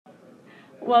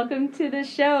Welcome to the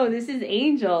show. This is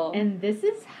Angel. And this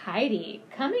is Heidi,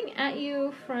 coming at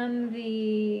you from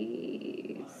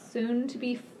the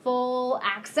soon-to-be full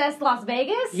access Las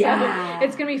Vegas. Yeah. So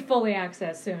it's going to be fully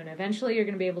access soon. Eventually, you're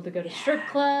going to be able to go to strip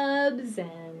clubs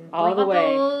and all the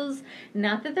way. brothels.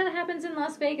 Not that happens in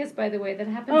Las Vegas, by the way. That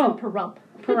happens in Pahrump.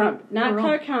 Pahrump, not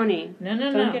Clark County. No.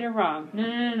 Don't get it wrong.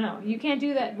 No. You can't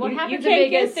do that. What happens you in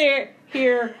can't Vegas? Get there.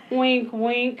 Here, wink,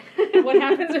 wink. What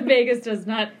happens in Vegas does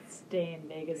not stay in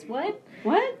Vegas. What?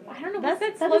 What? I don't know.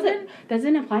 That slogan?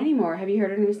 doesn't apply anymore. Have you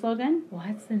heard our new slogan?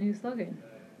 What's the new slogan?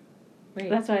 Wait.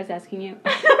 That's what I was asking you.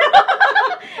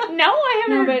 No, I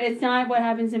haven't. No, but it's not what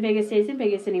happens in Vegas stays in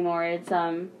Vegas anymore. It's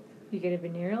You get a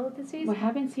venereal disease? what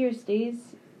happens here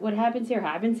stays. What happens here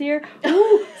happens here.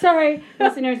 Ooh, sorry,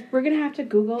 listeners. We're gonna have to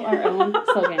Google our own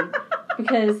slogan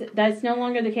because that's no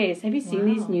longer the case. Have you seen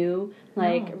these new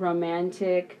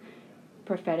romantic,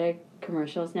 prophetic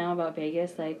commercials now about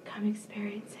Vegas? Like, come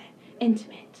experience it,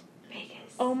 intimate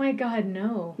Vegas. Oh my God,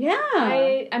 no.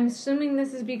 Yeah. I'm assuming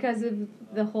this is because of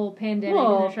the whole pandemic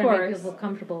Well, and of they're trying to make course. people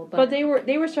comfortable. But they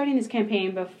were starting this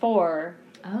campaign before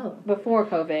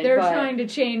COVID. They're trying to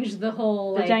change the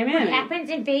whole the dynamic. What happens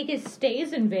in Vegas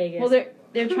stays in Vegas. Well,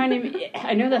 they're trying to.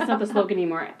 I know that's not the slogan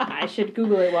anymore. I should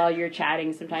Google it while you're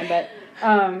chatting sometime. But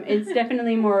it's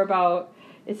definitely more about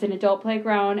it's an adult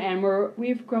playground, and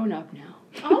we've grown up now.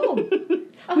 Oh.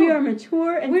 We are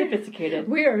mature and sophisticated.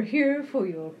 We are here for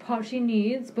your party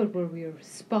needs, but we are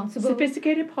responsible.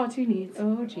 Sophisticated party needs.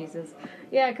 Oh, Jesus.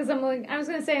 Yeah, because I was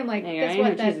going to say, Yeah, guess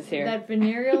what, that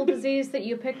venereal disease that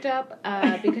you picked up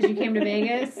because you came to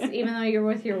Vegas, even though you're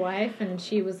with your wife, and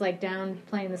she was, down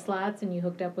playing the slots, and you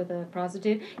hooked up with a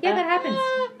prostitute. Yeah, that happens.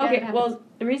 Well,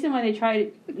 the reason why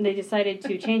they decided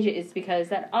to change it is because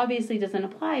that obviously doesn't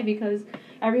apply because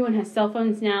everyone has cell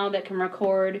phones now that can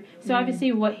record. So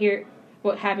obviously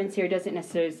what happens here doesn't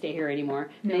necessarily stay here anymore.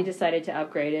 No. They decided to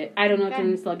upgrade it. I don't know what the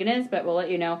new slogan is, but we'll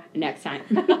let you know next time.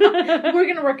 We're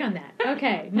going to work on that.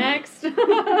 Okay, next.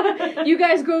 You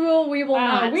guys Google, we will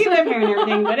not. We live here and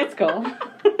everything, but it's cool.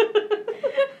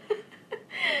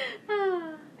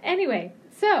 Anyway,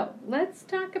 so let's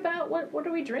talk about what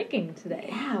are we drinking today?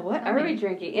 Yeah, what are we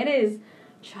drinking? It is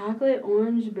chocolate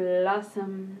orange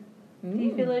blossom. Do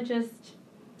you feel it just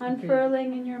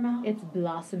unfurling in your mouth? It's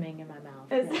blossoming in my mouth.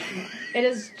 It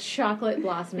is chocolate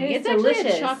blossoming. It's delicious.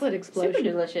 Actually a chocolate explosion. Super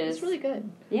delicious. It's really good.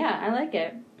 Yeah, I like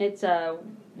it. It's a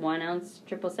 1 ounce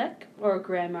triple sec or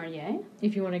Grand Marnier.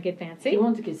 If you want to get fancy. You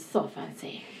want to get so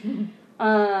fancy.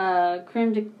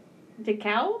 Creme de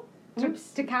cow?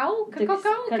 Cacao?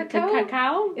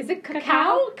 Cacao? Is it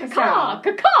cacao?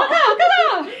 Cacao.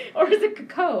 Or is it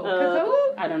cacao?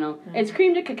 Cacao? I don't know. It's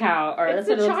cream de cacao, or that's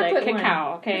what it looks like.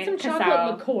 Cacao, okay? It's some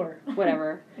chocolate liqueur.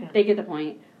 Whatever. Yeah. They get the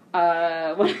point.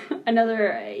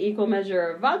 Another equal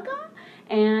measure of vodka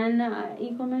and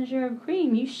equal measure of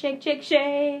cream. You shake that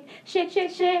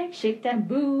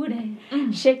booty,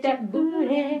 shake that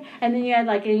booty, and then you add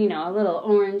a little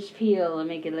orange peel and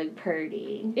make it look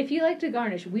pretty. If you like to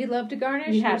garnish, we love to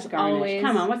garnish. You have to garnish.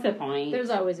 Come on, what's the point? There's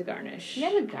always a garnish. You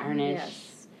have to garnish.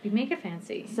 Yes, we make it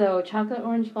fancy. So chocolate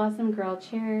orange blossom, girl,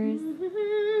 cheers.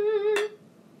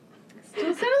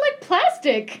 Still sounded like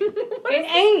plastic. It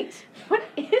ain't. What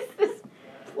is this?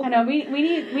 I know, we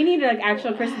need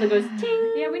actual crystal that goes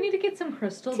ting. Yeah, we need to get some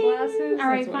crystal ting. glasses. All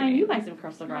right, fine. You buy some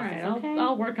crystal glasses, all right, okay?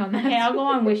 I'll work on that. Okay, I'll go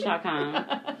on Wish.com.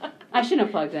 I shouldn't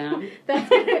have plugged them. That's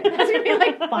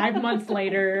gonna be 5 months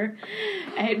later.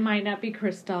 It might not be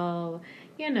crystal.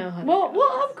 You know how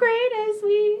we'll upgrade as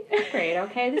we upgrade,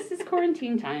 okay? This is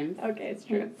quarantine times. Okay, it's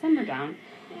true. Simmer down.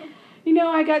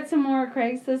 I got some more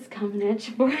Craigslist coming at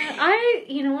you, boy.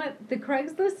 You know what? The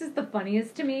Craigslist is the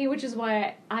funniest to me, which is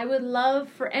why I would love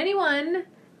for anyone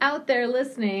out there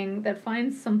listening that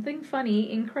finds something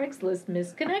funny in Craigslist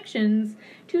misconnections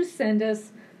to send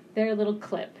us their little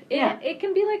clip. It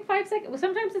can be 5 seconds.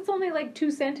 Sometimes it's only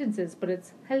 2 sentences, but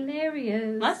it's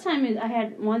hilarious. Last time I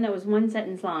had one that was 1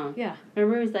 sentence long. Yeah.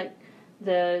 Remember it was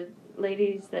the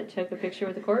ladies that took a picture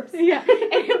with the corpse? Yeah.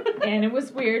 And it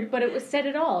was weird, but it said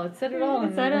it all. It said it all.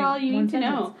 It said it all you need to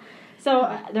know.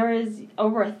 So there is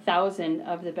over 1,000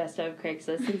 of the best of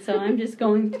Craigslist, and so I'm just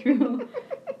going through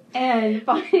and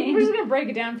finding... We're just going to break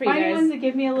it down for you guys. Find ones that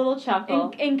give me a little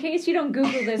chuckle. In case you don't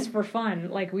Google this for fun,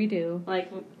 like we do.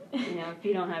 If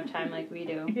you don't have time like we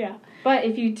do. Yeah. But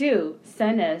if you do,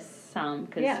 send us some.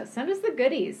 Send us the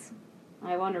goodies.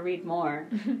 I want to read more.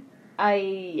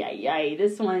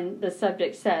 This one, the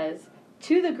subject says,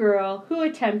 to the girl who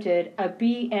attempted a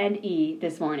B&E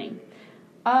this morning.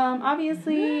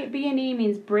 Obviously, B&E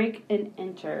means break and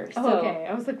enter. So, okay.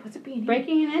 I was like, what's a B&E?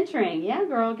 Breaking and entering. Yeah,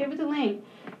 girl, give it the link.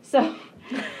 So,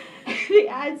 The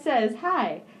ad says,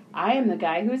 "Hi, I am the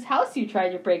guy whose house you tried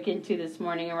to break into this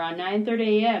morning around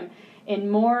 9:30 a.m. in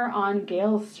Moore on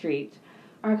Gale Street.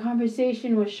 Our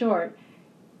conversation was short.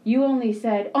 You only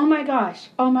said, 'Oh my gosh,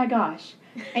 oh my gosh,'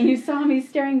 and you saw me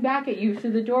staring back at you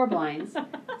through the door blinds.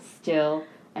 Still,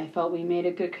 I felt we made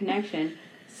a good connection,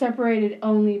 separated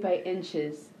only by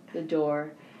inches, the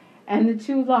door, and the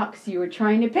two locks you were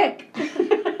trying to pick.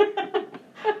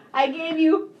 I gave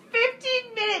you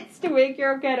 15 minutes to make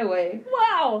your getaway.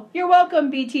 Wow. You're welcome,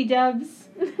 BT Dubs.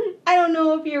 I don't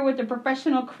know if you're with a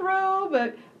professional crew,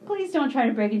 but please don't try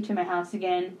to break into my house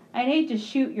again. I'd hate to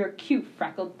shoot your cute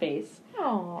freckled face.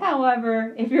 Aww.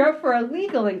 However, if you're up for a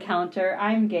legal encounter,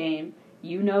 I'm game.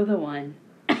 You know the one."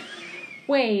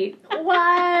 Wait,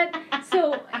 what?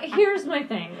 So here's my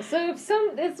thing. So if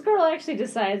this girl actually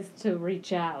decides to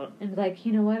reach out and be like,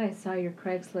 you know what, I saw your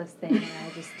Craigslist thing and I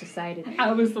just decided.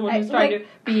 I was the one who's trying to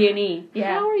B&E.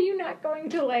 Yeah. How are you not going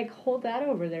to hold that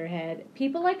over their head?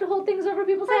 People like to hold things over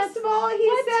people's heads. First of all,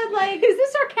 he said is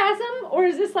this sarcasm or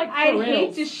is this I'd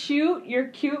hate to shoot your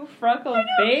cute freckled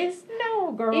face.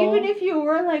 No, girl. Even if you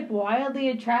were wildly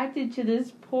attracted to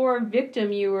this poor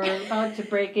victim you were about to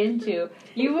break into,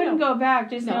 you wouldn't go back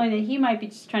just knowing that he might be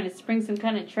just trying to spring some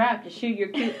kind of trap to shoot your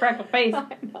cute freckled face.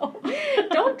 I know.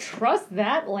 Don't trust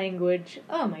that language.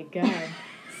 Oh my god.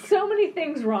 So many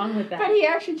things wrong with that. But he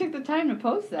actually took the time to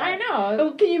post that. I know.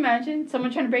 Oh, can you imagine someone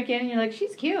trying to break in and you're like,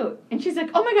 she's cute. And she's like,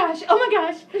 oh my gosh,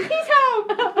 he's home.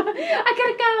 I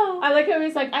gotta go. I like how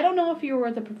he's like, I don't know if you were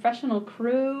with a professional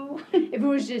crew. If it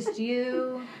was just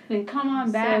you, then come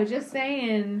on back. So just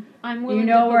saying, I'm willing you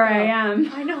know to where I am.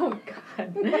 I know,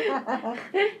 God.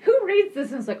 Who reads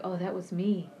this and is like, oh, that was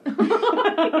me.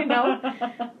 You know?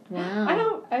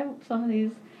 Wow. I hope some of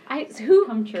these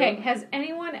come true. Okay, has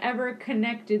anyone ever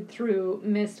connected through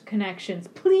missed connections?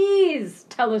 Please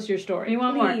tell us your story. We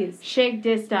want more.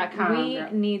 ShakeDis.com. We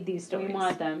need these stories. We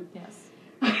want them. Yes.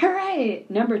 All right.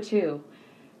 Number 2.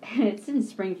 It's in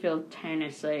Springfield,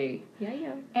 Tennessee.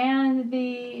 Yeah. And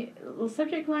the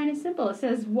subject line is simple. It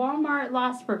says Walmart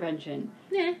loss prevention.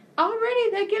 Yeah.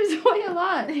 Already, that gives away a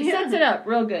lot. It sets it up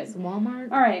real good. It's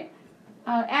Walmart. All right.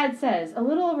 Ad says, a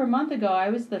little over a month ago, I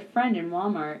was the friend in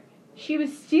Walmart. She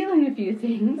was stealing a few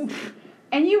things,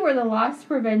 and you were the loss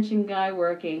prevention guy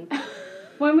working.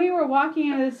 When we were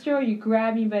walking out of the store, you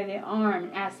grabbed me by the arm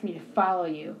and asked me to follow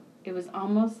you. It was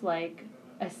almost like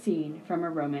a scene from a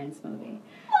romance movie.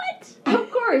 What?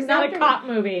 Of course. Not a cop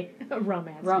movie. A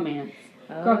romance. Romance.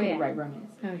 Oh, okay, yeah. right,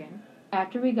 romance. Okay.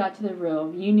 After we got to the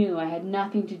room, you knew I had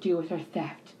nothing to do with her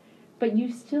theft, but you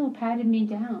still patted me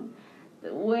down.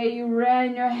 The way you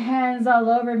ran your hands all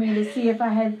over me to see if I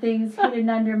had things hidden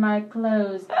under my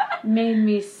clothes made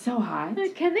me so hot.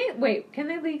 Can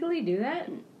they legally do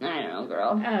that? I don't know,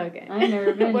 girl. Oh, okay. I've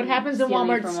never been. What happens in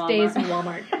Walmart stays in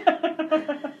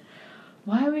Walmart.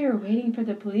 While we were waiting for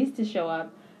the police to show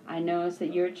up, I noticed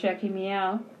that you were checking me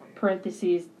out.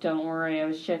 Parentheses, don't worry, I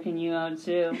was checking you out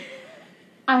too.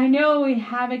 I know we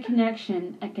have a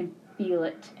connection. I can feel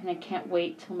it, and I can't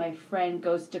wait till my friend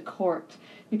goes to court,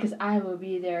 because I will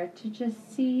be there to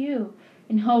just see you.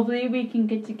 And hopefully we can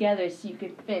get together so you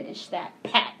can finish that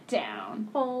pat down.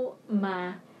 Oh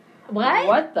my. What?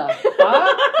 What the fuck?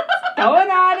 What's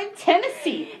going on in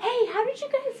Tennessee? Hey, how did you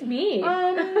guys meet?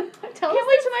 Can't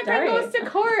wait till my friend goes to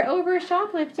court over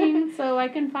shoplifting so I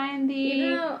can find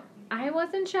the I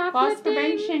wasn't shoplifting. loss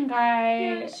prevention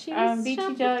guy. Yeah,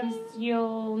 BT Dubs,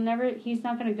 he's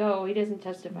not going to go. He doesn't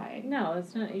testify. No,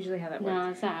 that's not usually how that works. No,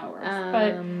 it's not how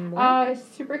it works. But it's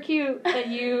super cute that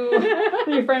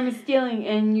your friend was stealing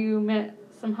and you met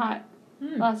some hot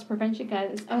loss prevention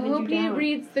guys. I hope he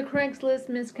reads the Craigslist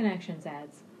misconnections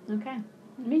ads. Okay.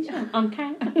 Me too.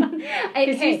 Okay.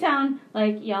 Because you sound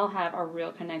like y'all have a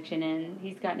real connection and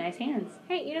he's got nice hands.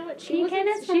 Hey, you know what? She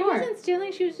wasn't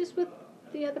stealing. She was just with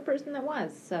the other person that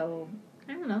was. So,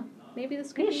 I don't know. Maybe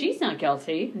this could be... She's not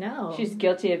guilty. No. She's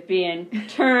guilty of being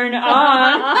turned on.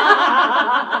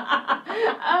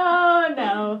 Oh,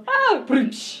 no. Oh,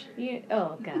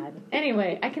 oh, God.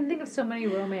 Anyway, I can think of so many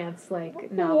romance, novels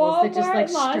Walmart that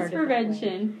just, loss started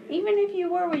prevention. Even if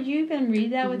you were, would you even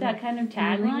read that with that kind of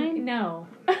tagline? No.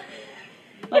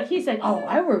 Like he said, oh,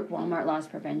 I work Walmart loss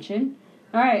prevention.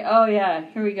 All right. Oh, yeah.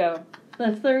 Here we go.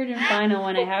 The third and final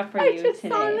one I have for you today. I just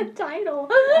saw the title.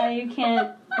 You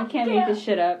can't make this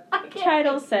shit up.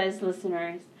 Title says,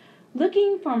 listeners,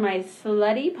 looking for my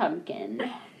slutty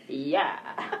pumpkin. Yeah.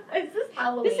 Is this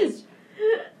Halloween? This is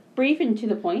brief and to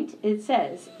the point. It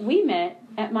says, we met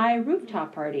at my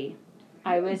rooftop party.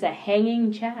 I was a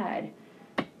hanging Chad.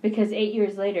 Because 8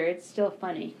 years later, it's still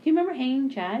funny. Do you remember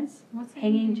Hanging Chads? What's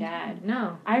Hanging Chad?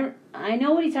 No. I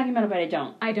know what he's talking about, but I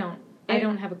don't. I don't. I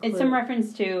don't have a clue. It's some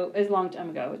reference to, it was a long time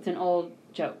ago. It's an old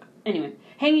joke. Anyway,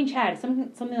 hanging Chad,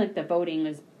 something like the voting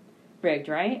was rigged,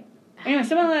 right? Anyway,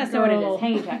 someone let us know what it is.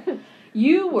 Hanging Chad.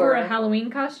 You were... For a Halloween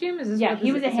costume? Is this Yeah, what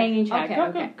he was a hanging Chad.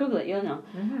 Okay. Google it, you'll know.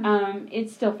 Mm-hmm.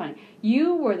 It's still funny.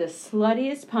 You were the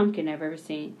sluttiest pumpkin I've ever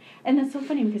seen. And that's so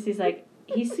funny because he's like,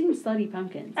 he's seen slutty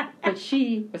pumpkins, but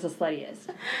she was the sluttiest.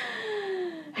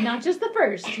 Not just the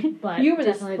first, but you were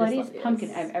the definitely sluttiest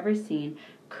pumpkin I've ever seen.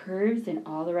 Curves in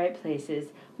all the right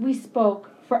places. We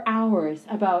spoke for hours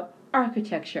about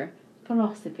architecture,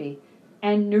 philosophy,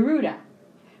 and Neruda.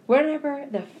 Whatever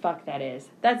the fuck that is.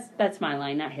 That's my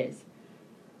line, not his.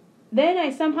 Then I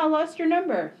somehow lost your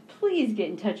number. Please get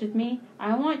in touch with me.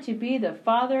 I want to be the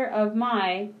father of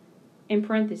my, in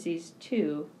parentheses,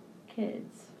 2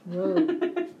 kids.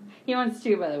 Whoa. He wants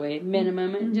 2, by the way.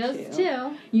 Minimum Just 2.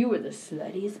 2. You were the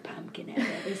sluttiest pumpkin I've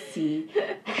ever seen.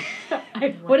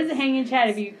 What What is a hanging Chad?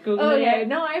 Have you Googled it yet?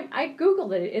 No, I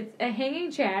Googled it. It's a hanging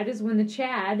Chad is when the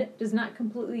Chad does not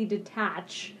completely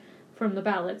detach from the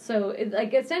ballot. So,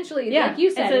 essentially, like you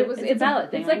said, it's a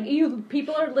ballot thing. It's like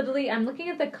people are literally, I'm looking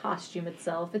at the costume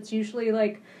itself. It's usually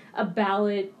like a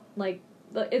ballot, like,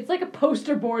 it's like a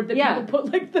poster board that people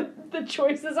put like the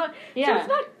choices on. Yeah. So it's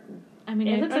not, I mean,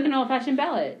 It looks like an old-fashioned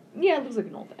ballot. Yeah, it looks like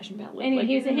an old-fashioned ballot. Anyway, like,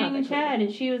 he was a not hanging that cool. Chad,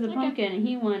 and she was a pumpkin, and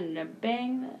he wanted to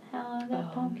bang the hell out of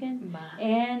that pumpkin. My.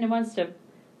 And wants to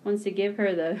give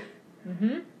her the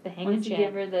The hanging wants to Chad.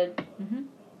 give her Mm-hmm.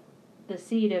 the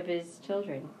seed of his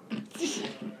children.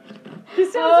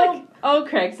 This sounds Oh,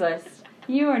 Craigslist.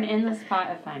 You are an endless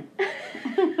pot of fun.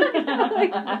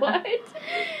 like what?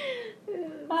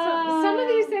 Some of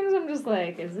these things I'm just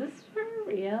like, is this for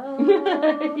real?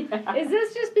 Yeah. Is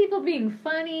this just people being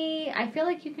funny? I feel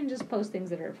like you can just post things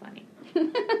that are funny.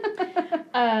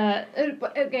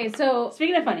 Okay, so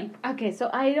Speaking of funny,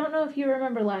 I don't know if you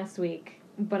remember last week,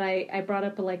 but I brought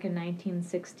up a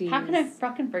 1960s. how can I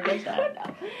fucking forget I don't that?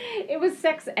 know. It was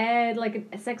sex ed, like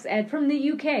a sex ed from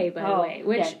the UK, by the way.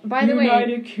 Which, yeah. by the way,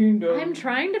 United Kingdom. I'm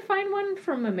trying to find one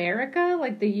from America,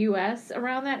 like the US,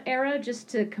 around that era, just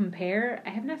to compare. I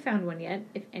have not found one yet.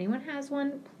 If anyone has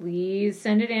one, please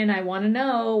send it in. I want to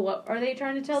know, what are they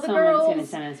trying to tell the Someone's girls gonna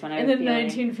send us one. in the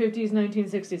 1950s,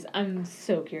 1960s? I'm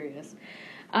so curious.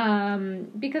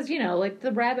 Because, like,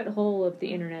 the rabbit hole of the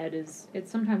internet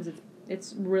sometimes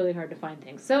it's really hard to find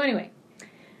things. So anyway,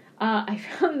 I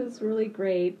found this really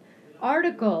great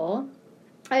article.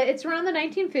 It's around the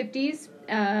 1950s.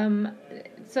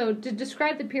 So to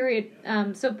describe the period,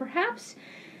 so perhaps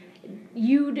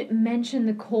you'd mention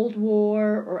the Cold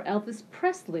War or Elvis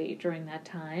Presley during that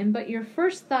time, but your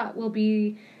first thought will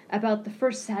be about the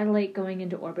first satellite going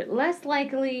into orbit. Less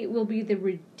likely will be the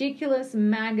ridiculous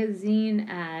magazine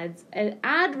ads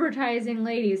advertising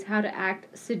ladies how to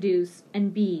act, seduce,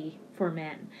 and be for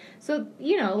men. So,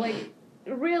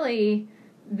 really,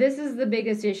 this is the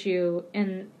biggest issue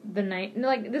in the night.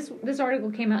 Like, this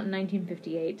article came out in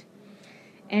 1958,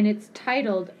 and it's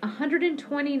titled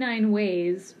 129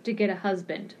 Ways to Get a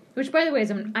Husband, which, by the way,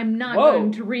 I'm not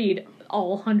going to read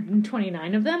all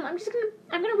 129 of them. I'm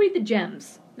going to read the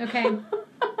gems, okay?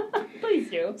 Please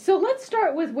do. So let's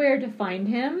start with where to find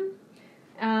him.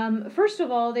 First of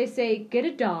all, they say, get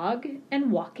a dog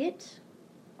and walk it.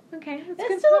 Okay, that's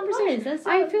good still conversation. applies.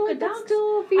 I feel like that's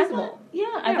still feasible.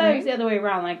 I thought it was the other way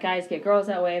around, like guys get girls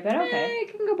that way, but okay.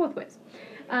 It can go both ways.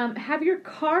 Have your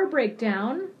car break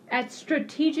down at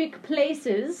strategic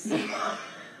places.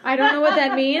 I don't know what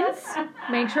that means.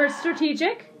 Make sure it's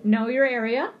strategic. Know your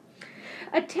area.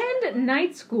 Attend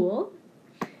night school.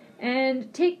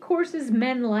 And take courses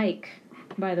men like.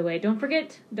 By the way, don't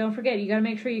forget. You got to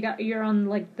make sure you're on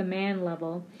like the man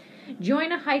level.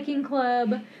 Join a hiking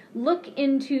club. Look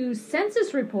into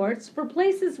census reports for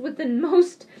places with the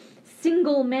most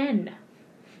single men.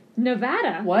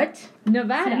 Nevada. What?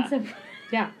 Nevada.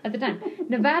 Yeah, at the time.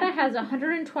 Nevada has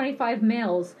 125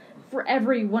 males for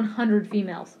every 100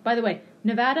 females. By the way,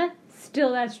 Nevada,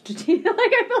 still that strategic. Like,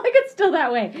 I feel like it's still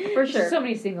that way. For sure. So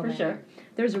many single men. For sure. There.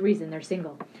 There's a reason they're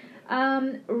single.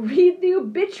 Read the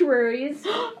obituaries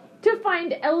to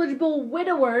find eligible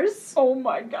widowers. Oh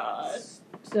my god.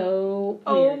 So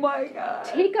Oh weird. my god.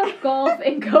 Take up golf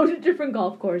and go to different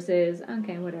golf courses.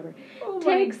 Okay, whatever.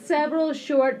 Take several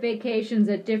short vacations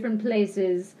at different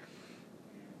places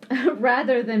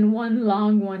rather than one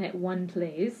long one at one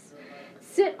place.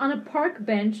 Sit on a park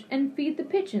bench and feed the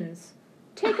pigeons.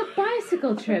 Take a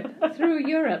bicycle trip through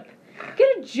Europe.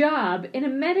 Get a job in a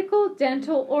medical,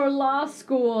 dental, or law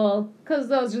school, because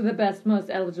those are the best, most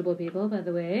eligible people, by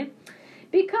the way.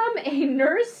 Become a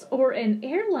nurse or an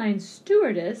airline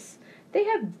stewardess they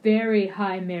have very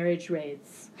high marriage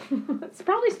rates. It's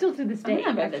probably still to this day.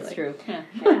 I bet that's true. Yeah.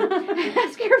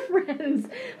 Ask your friends,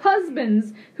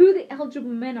 husbands, who the eligible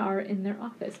men are in their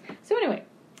office. So anyway,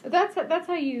 that's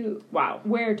how you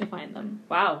where to find them.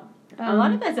 Wow. A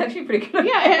lot of that's actually pretty good.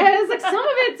 Yeah, it's like some of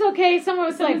it's okay, some of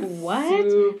it's like what?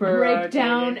 Super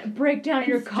break down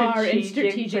your car in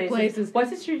strategic places.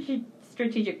 What's a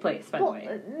strategic place, by the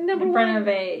way? Number in one, front of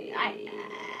a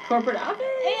corporate office?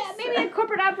 Yeah, maybe a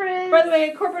corporate office. By the way,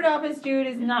 a corporate office dude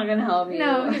is not going to help you.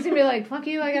 No, he's going to be like, fuck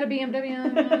you, I got a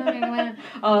BMW.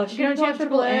 Oh, she don't have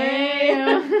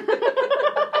AAA.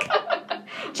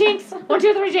 Jinx! 1,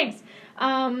 2, 3, jinx!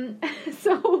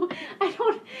 So,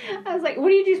 I was like,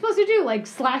 what are you supposed to do? Like,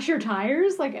 slash your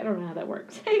tires? Like, I don't know how that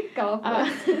works. Take golf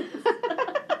lessons.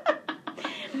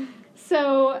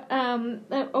 So,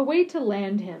 a way to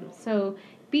land him. So,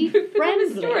 be friendly. Become a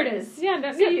stewardess.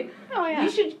 Yeah, you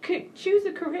should choose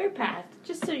a career path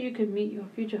just so you can meet your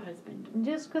future husband.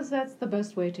 Just because that's the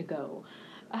best way to go.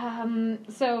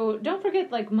 So don't forget,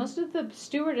 like, most of the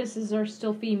stewardesses are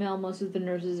still female, most of the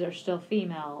nurses are still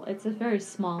female. It's a very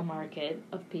small market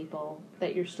of people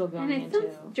that you're still going into. And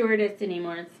it's not stewardess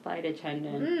anymore, it's flight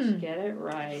attendant. Get it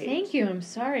right. Thank you, I'm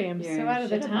sorry, I'm so out of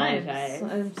the times.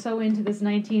 I'm so into this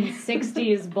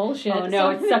 1960s bullshit. Oh no,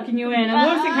 it's sucking you in.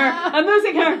 I'm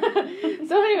losing her.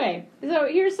 So anyway,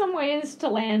 here's some ways to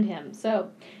land him.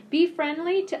 So, be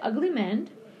friendly to ugly men.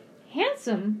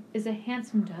 Handsome is a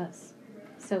handsome does.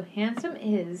 So handsome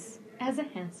is as a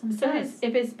handsome does.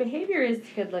 If his behavior is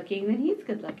good looking, then he's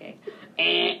good looking.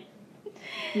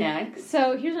 Next.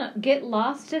 So here's get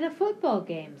lost at a football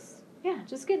games. Yeah,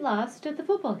 just get lost at the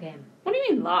football game. What do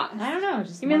you mean lost? I don't know.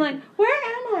 Just you mean like, where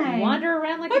am I? Wander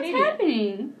around like an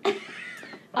idiot. What's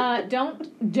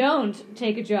happening? Don't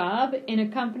take a job in a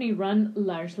company run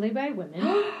largely by women.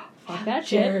 Fuck that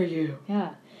shit. Dare you?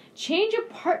 Yeah. Change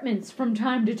apartments from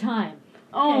time to time.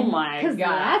 Oh my god. Because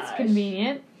that's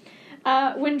convenient.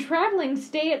 When traveling,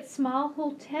 stay at small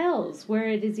hotels where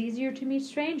it is easier to meet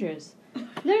strangers.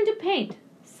 Learn to paint.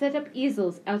 Set up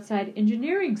easels outside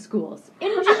engineering schools.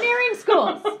 Engineering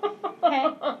schools! Okay?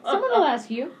 Someone will ask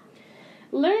you.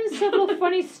 Learn several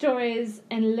funny stories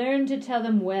and learn to tell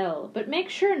them well. But make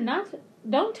sure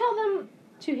don't tell them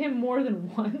to him more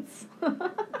than once.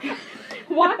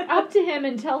 Walk up to him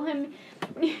and tell him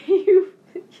you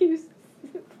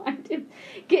find him,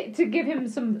 to give him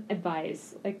some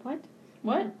advice. Like, what?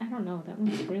 What? I don't know. That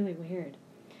one's really weird.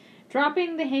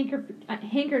 Dropping the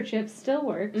handkerchief still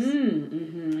works.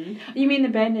 You mean the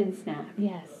bend and snap?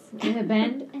 Yes. The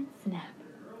bend and snap.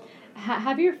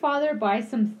 Have your father buy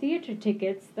some theater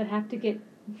tickets that you have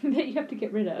to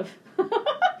get rid of.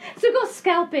 So go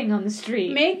scalping on the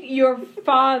street. Make your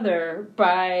father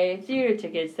buy theater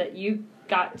tickets that you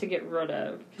got to get rid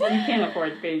of. Because you can't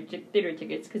afford theater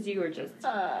tickets because you were just...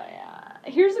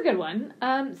 Here's a good one.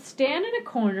 Stand in a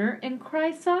corner and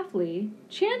cry softly.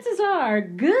 Chances are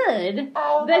good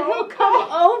that he'll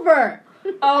come over.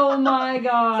 Oh my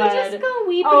god. So just go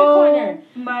weep in a corner.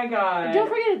 Oh my god. Don't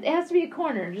forget, it has to be a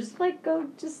corner. Just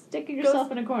stick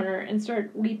yourself in a corner and start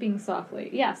weeping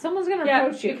softly. Yeah, someone's going to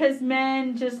approach you. Because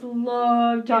men just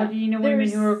love talking to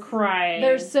women who are crying.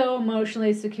 They're so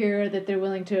emotionally secure that they're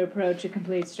willing to approach a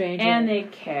complete stranger. And they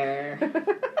care.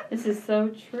 This is so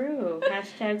true.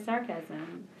 #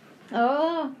 sarcasm.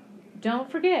 Oh, don't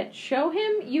forget, show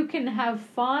him you can have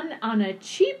fun on a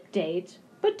cheap date.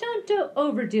 But don't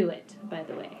overdo it, by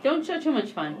the way. Don't show too much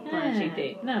fun on a cheap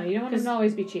date. No, you don't want to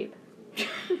always be cheap.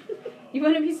 You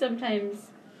want to be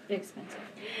sometimes expensive.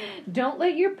 Don't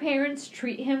let your parents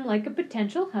treat him like a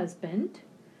potential husband.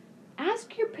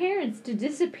 Ask your parents to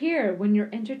disappear when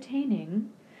you're entertaining.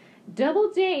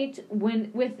 Double date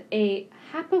with a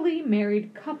happily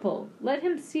married couple. Let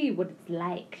him see what it's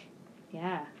like.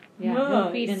 Yeah. Yeah,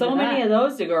 so many of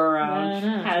those to go around.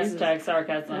 #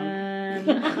 sarcasm.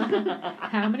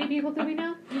 How many people do we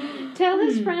know? Tell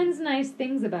his friends nice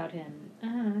things about him.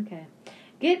 Okay.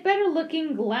 Get better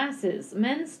looking glasses.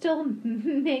 Men still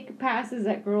make passes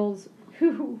at girls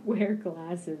who wear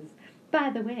glasses.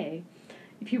 By the way,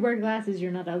 if you wear glasses,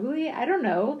 you're not ugly. I don't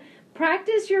know.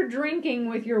 Practice your drinking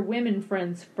with your women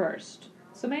friends first.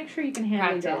 So make sure you can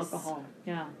handle your alcohol.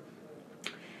 Yeah.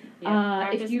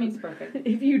 Practice makes perfect.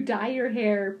 If you dye your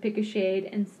hair, pick a shade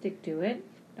and stick to it.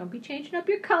 Don't be changing up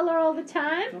your color all the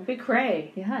time. Don't be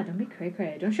cray. Yeah, don't be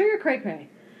cray-cray. Don't show your cray-cray.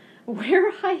 Wear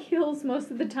high heels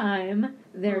most of the time.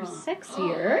 They're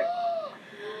sexier.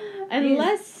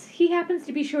 Unless he happens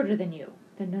to be shorter than you.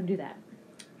 Then don't do that.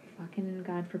 Fucking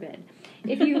God forbid.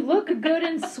 If you look good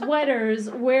in sweaters,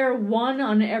 wear one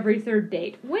on every third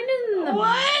date. When is the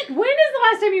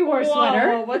last time you wore a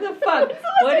sweater? Whoa, what the fuck?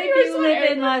 What if you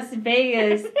live in Las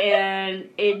Vegas and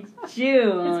it's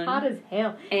June? It's hot as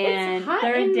hell. And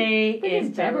third day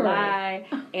is July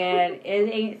and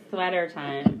it ain't sweater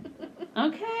time.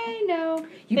 Okay, no.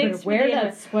 You better wear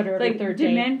that sweater every third day.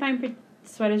 Do men find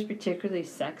sweaters particularly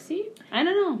sexy? I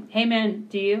don't know. Hey, men,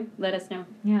 do you? Let us know.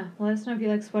 Yeah, let us know if you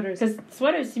like sweaters. Because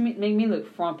sweaters make me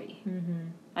look frumpy.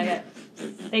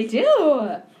 Mm-hmm. They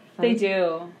do. They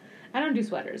do. I don't do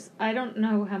sweaters. I don't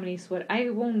know how many I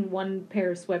own one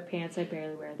pair of sweatpants. I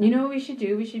barely wear them. You know what we should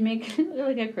do? We should make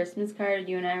like a Christmas card.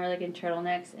 You and I were like in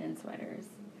turtlenecks and sweaters.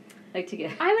 Like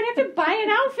together. I would have to buy an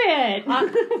outfit.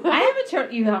 I have a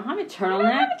turtleneck. You have a turtleneck?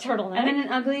 I have a turtleneck. And then an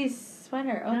ugly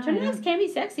sweater. Oh, turtlenecks can be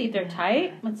sexy if they're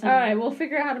tight. All right, we'll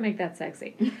figure out how to make that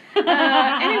sexy.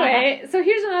 Anyway, so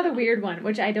here's another weird one,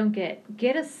 which I don't get.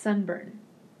 Get a sunburn.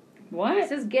 What? It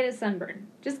says get a sunburn.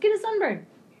 Just get a sunburn.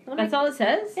 That's all it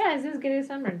says? Yeah, it says get a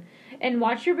sunburn. And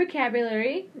watch your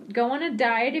vocabulary. Go on a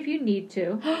diet if you need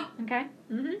to. Okay?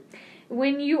 Mm-hmm.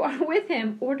 When you are with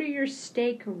him, order your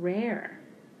steak rare.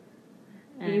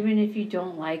 Even if you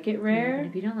don't like it rare? Even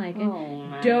if you don't like it. Oh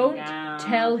my Don't God.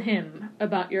 tell him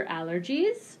about your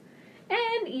allergies.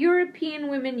 And European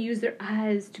women use their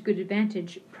eyes to good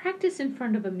advantage. Practice in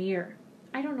front of a mirror.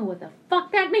 I don't know what the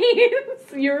fuck that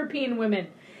means. European women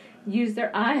use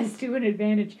their eyes to an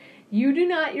advantage. You do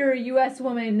not. You're a U.S.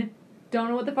 woman. Don't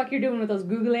know what the fuck you're doing with those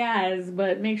googly eyes,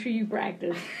 but make sure you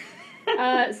practice.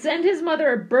 Send his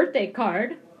mother a birthday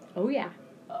card. Oh, yeah.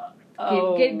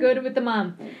 Get good with the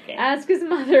mom. Okay. Ask his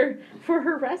mother for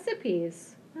her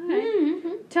recipes. Okay.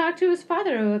 Mm-hmm. Talk to his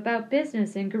father about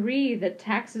business and agree that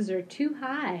taxes are too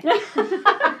high.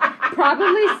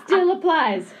 Probably still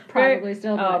applies.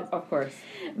 Oh, of course.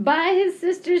 Buy his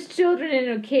sister's children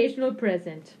an occasional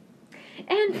present.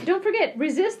 And don't forget,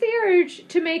 resist the urge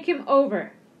to make him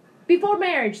over. Before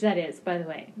marriage, that is, by the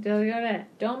way.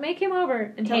 Don't make him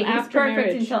over until after marriage. He's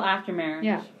perfect until after marriage.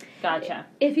 Yeah. Gotcha.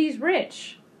 If he's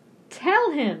rich,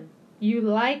 tell him you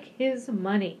like his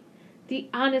money. The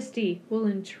honesty will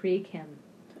intrigue him.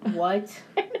 What?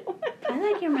 I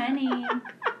like your money. I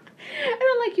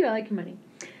don't like you, I like your money.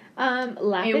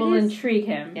 It will intrigue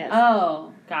him. Yes.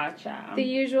 Oh, gotcha. The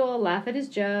usual laugh at his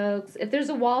jokes. If there's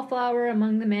a wallflower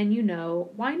among the men you know,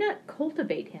 why not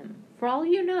cultivate him? For all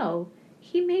you know,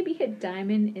 he may be a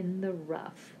diamond in the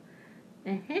rough.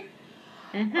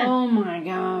 Oh my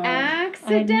God.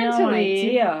 Accidentally. I had no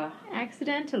idea.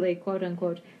 Accidentally, quote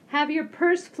unquote, have your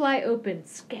purse fly open,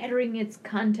 scattering its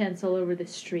contents all over the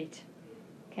street.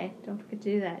 Okay, don't forget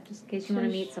to do that, just in case you want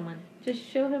to meet someone. Just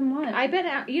show him what. I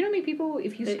bet, you know how many people,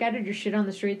 if you scattered your shit on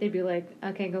the street, they'd be like,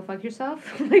 okay, go fuck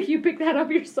yourself? Like, you pick that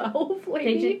up yourself,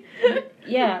 lady?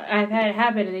 Yeah, I've had it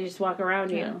happen, and they just walk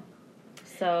around you.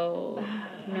 So,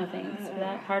 no thanks for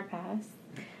that. Hard pass.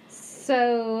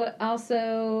 So,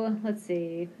 also, let's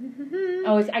see.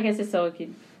 I guess it's so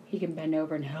he can bend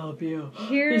over and help you.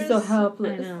 You're so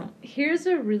helpless. I know. Here's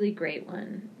a really great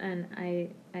one, and I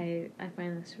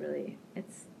find this really,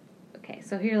 it's, okay,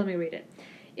 so here, let me read it.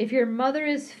 If your mother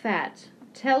is fat,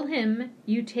 tell him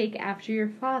you take after your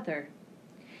father.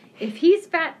 If he's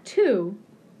fat too,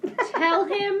 tell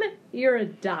him you're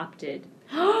adopted.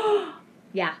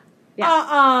 Yeah.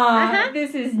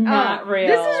 This is not real.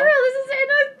 This is real. This is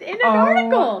in an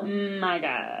article. Oh my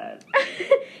God.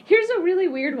 Here's a really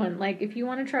weird one. Like, if you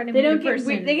want to try to meet a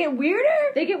person. They get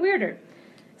weirder? They get weirder.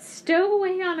 Stow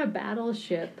away on a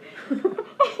battleship.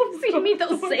 So you meet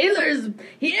those sailors.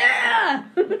 Yeah!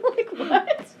 Like,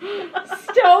 what?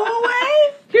 Stow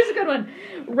away? Here's a good one.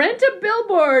 Rent a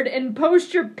billboard and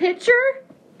post your picture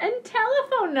and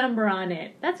telephone number on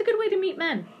it. That's a good way to meet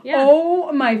men. Yeah.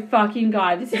 Oh my fucking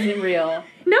God, this isn't real.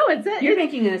 No, it's it. You're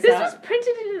making this up. This was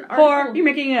printed in an article. You're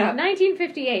making it up.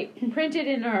 1958, printed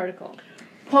in an article.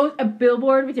 Post a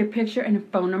billboard with your picture and a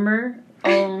phone number.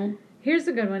 Oh. Here's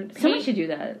a good one. Someone should do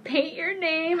that. Paint your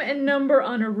name and number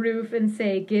on a roof and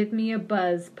say, "Give me a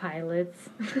buzz, pilots."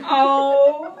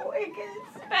 Oh, it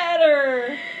gets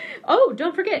better. Oh,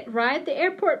 don't forget, ride the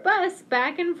airport bus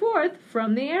back and forth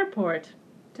from the airport.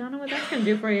 Don't know what that's going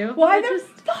to do for you. Why the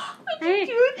fuck would you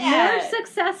do that? More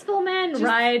successful men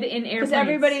ride in airplanes. Because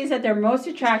everybody's at their most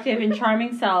attractive and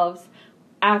charming selves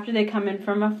after they come in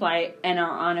from a flight and are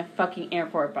on a fucking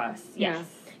airport bus. Yes.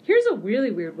 Yeah. Here's a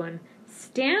really weird one.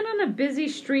 Stand on a busy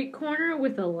street corner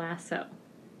with a lasso.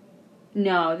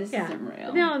 No, this isn't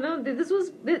real. No,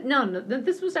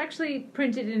 this was actually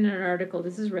printed in an article.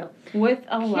 This is real. With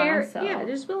a lasso. Yeah,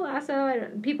 just with a lasso.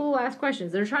 People will ask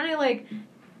questions. They're trying to, like,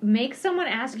 make someone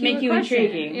ask you a question.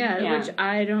 Intriguing. Yeah, which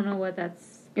I don't know what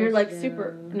that's You're supposed like to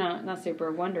super, do. no, not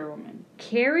super, Wonder Woman.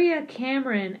 Carria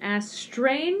Cameron asks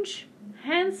strange,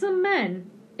 handsome men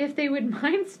if they would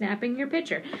mind snapping your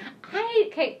picture.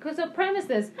 Okay, so premise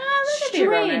this. That could be a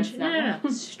romance Strange. novel.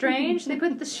 No. Strange. They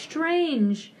put the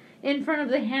strange in front of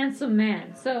the handsome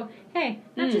man. So, hey,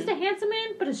 not just a handsome man,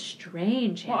 but a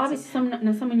strange Well, handsome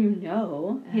obviously someone you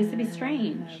know. He has to be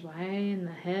strange. Why in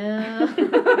the hell?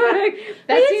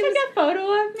 That seems like a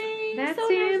photo of me. That So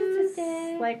seems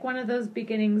narcissistic. like one of those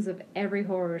beginnings of every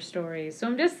horror story. So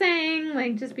I'm just saying,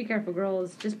 like, just be careful,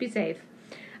 girls. Just be safe.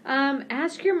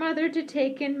 Ask your mother to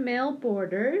take in male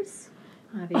boarders,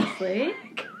 obviously.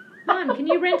 Mom, can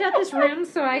you rent out this room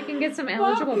so I can get some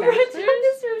eligible Mom, rent out bachelors?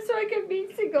 this room so I can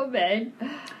meet single men.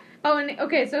 Oh, and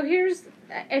okay, so here's,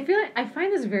 I feel like I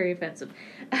find this very offensive.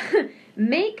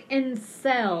 Make and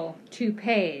sell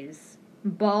toupees.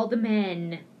 Bald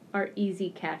men are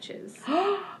easy catches.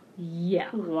 Yeah.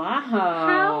 Wow.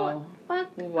 How?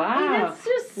 What? Wow. I mean, that's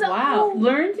just so. Wow.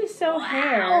 Learn to sew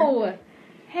hair. Wow.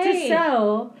 Hey. To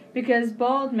sew because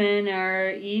bald men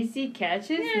are easy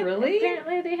catches. Yeah, Really?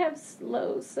 Apparently they have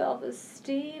low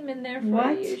self-esteem and therefore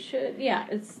What? you should. Yeah,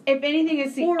 it's. If anything,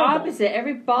 it's the Horrible. opposite.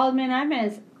 Every bald man I've met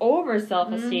is over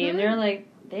self-esteem. Mhm.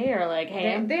 They are like,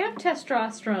 hey, They have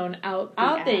testosterone out the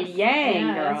out the ass. yang,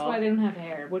 Yeah, girl. that's why they don't have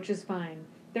hair, which is fine.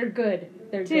 They're good.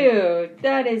 They're good. Dude,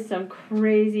 that is some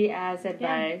crazy ass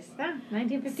advice. Yeah,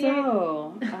 1958.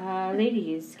 So,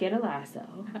 ladies, get a lasso.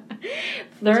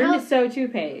 Learn to sew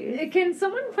toupees. Can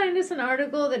someone find us an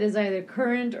article that is either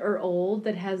current or old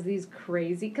that has these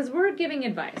crazy? Because we're giving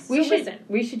advice. We so should listen.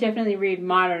 we should definitely read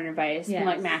modern advice from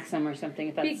like Yes. Maxim or something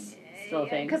if that's still a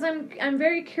thing. Because I'm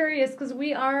very curious because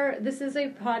this is a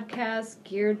podcast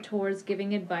geared towards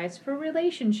giving advice for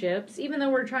relationships. Even though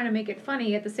we're trying to make it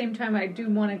funny, at the same time I do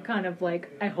want to kind of like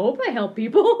I hope I help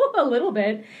people a little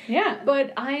bit. Yeah.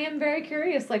 But I am very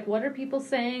curious, like, what are people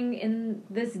saying in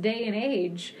this day and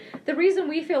age? The reason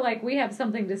we feel like we have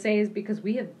something to say is because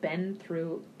we have been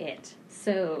through it.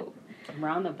 So,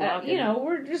 Around the block.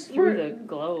 we're just through the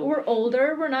globe. we're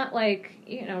older. We're not like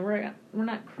we're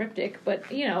not cryptic, but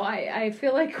I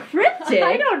feel like Cryptic?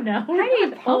 I don't know. How do you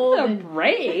We're not pump the and-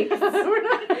 brakes?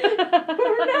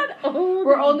 we're not old.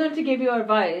 We're old enough to give you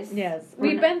advice. Yes, We're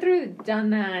we've not- been through,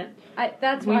 done that.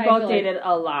 That's We why I both feel dated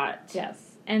a lot.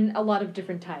 Yes, and a lot of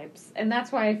different types, and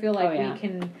that's why I feel like Oh,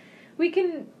 yeah.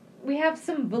 we have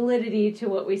some validity to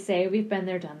what we say. We've been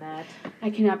there, done that.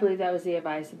 I cannot believe that was the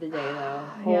advice of the day, though.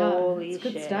 Holy it's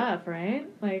shit. good stuff, right?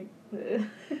 Like,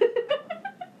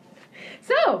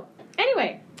 so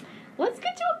anyway, let's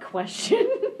get to a question.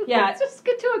 Yeah. Let's just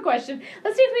get to a question.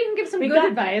 Let's see if we can give some We good got-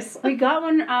 advice. We got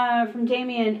one from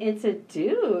Damien. It's a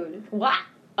dude. What?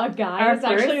 A guy Our is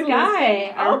actually first guy.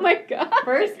 listening. Oh my god!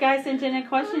 First guy sent in a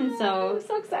question, so... I'm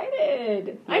so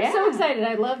excited. I'm Yeah. so excited.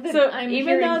 I love that. So I'm even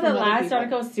hearing though the from other last people.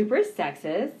 article is super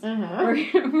sexist,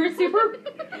 Uh-huh. we're super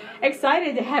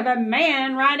excited to have a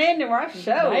man right into our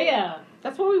show. Oh, yeah.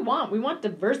 That's what we want. We want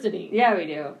diversity. Yeah, we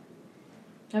do.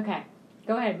 Okay.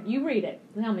 Go ahead. You read it.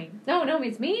 Tell me. No,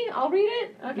 it's me. I'll read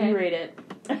it. Okay. You read it.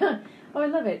 Oh, I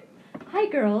love it. Hi,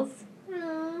 girls.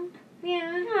 Oh,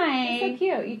 yeah. Hi. It's so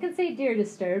cute. You can say Dear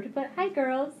Disturbed, but hi,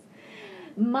 girls.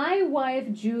 My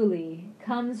wife, Julie,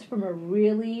 comes from a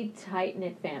really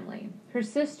tight-knit family. Her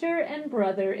sister and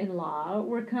brother-in-law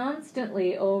were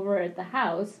constantly over at the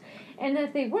house, and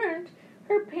if they weren't,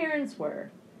 her parents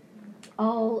were.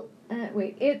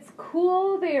 It's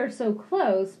cool they are so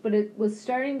close, but it was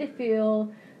starting to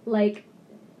feel like...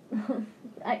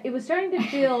 it was starting to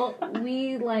feel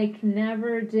we,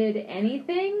 never did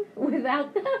anything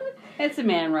without them. It's a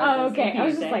man wrote Oh, this. okay. What can I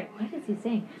was you just say? like, what is he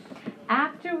saying?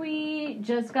 After we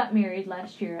just got married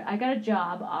last year, I got a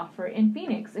job offer in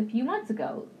Phoenix a few months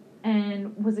ago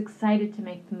and was excited to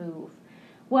make the move.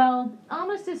 Well,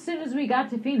 almost as soon as we got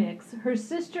to Phoenix, her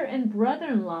sister and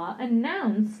brother-in-law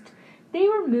announced they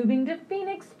were moving to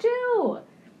Phoenix too.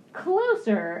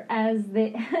 Closer, as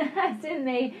in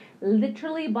they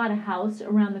literally bought a house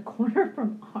around the corner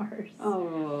from ours.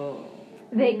 Oh.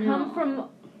 They no. come from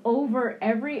over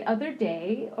every other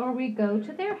day, or we go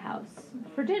to their house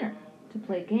for dinner, to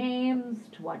play games,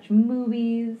 to watch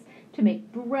movies, to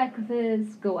make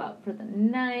breakfast, go out for the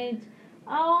night,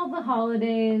 all the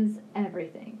holidays,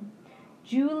 everything.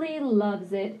 Julie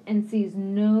loves it and sees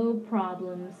no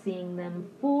problem seeing them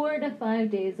 4 to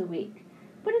 5 days a week,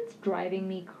 but it's driving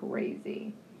me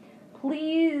crazy.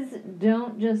 Please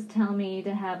don't just tell me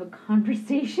to have a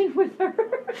conversation with her.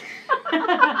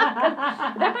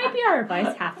 That might be our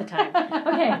advice half the time.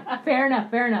 Okay, fair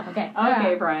enough. Okay.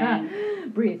 Okay,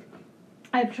 Brian. Breathe.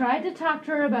 I've tried to talk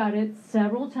to her about it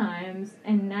several times,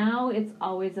 and now it's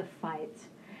always a fight.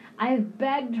 I've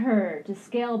begged her to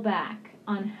scale back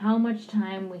on how much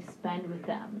time we spend with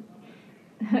them,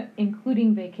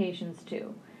 including vacations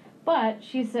too. But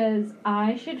she says,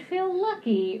 I should feel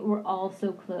lucky we're all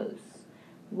so close.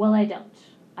 Well, I don't.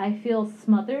 I feel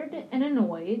smothered and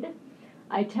annoyed.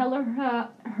 I tell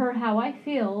her how I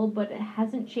feel, but it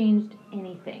hasn't changed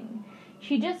anything.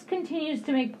 She just continues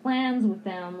to make plans with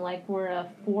them like we're a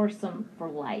foursome for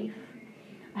life.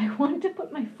 I want to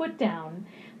put my foot down,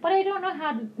 but I don't know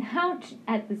how to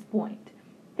at this point.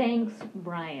 Thanks,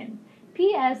 Brian.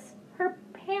 P.S. Her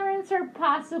parents are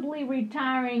possibly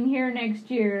retiring here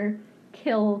next year.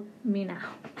 Kill me now.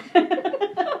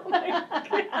 Oh my God.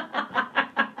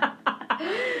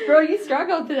 Bro, you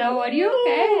struggled to that one. You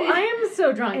okay? I am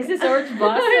so drunk. Is this orange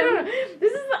blossom? I don't know.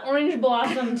 This is the orange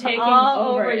blossom taking All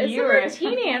over. over It's you. a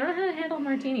martini. I don't know how to handle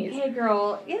martinis. Hey,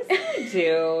 girl. Yes, you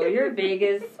do. You're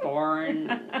Vegas born.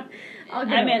 I'll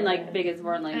get I meant over like it. Vegas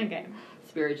born, like Okay.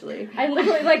 spiritually. I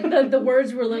literally, like, the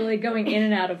words were literally going in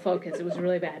and out of focus. It was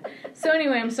really bad. So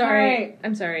anyway, I'm sorry. All right.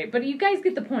 I'm sorry. But you guys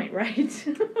get the point, right?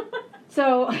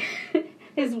 So,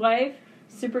 his wife,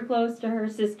 super close to her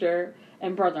sister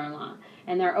and brother-in-law,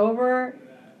 and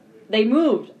they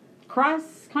moved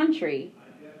cross country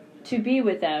to be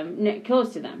with them,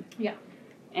 close to them. Yeah.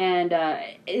 And,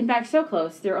 in fact, so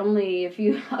close, they're only a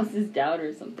few houses down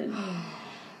or something.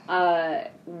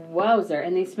 Wowzer.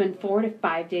 And they spend 4 to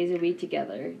 5 days a week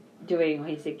together doing, what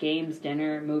he said, games,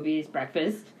 dinner, movies,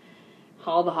 breakfast,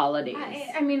 all the holidays.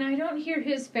 I mean, I don't hear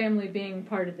his family being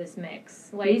part of this mix.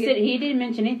 Like, He said he didn't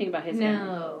mention anything about his family.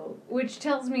 No, which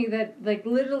tells me that, like,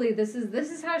 literally this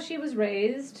is how she was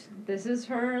raised. This is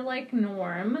her, like,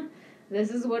 norm.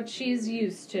 This is what she's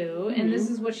used to, and this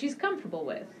is what she's comfortable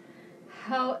with.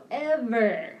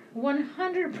 However,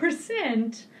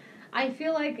 100%, I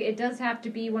feel like it does have to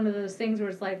be one of those things where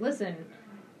it's like, listen,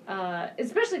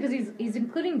 especially because he's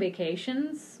including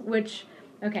vacations, which,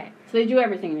 okay. So they do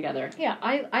everything together. Yeah,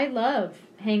 I love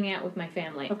hanging out with my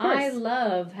family. Of course. I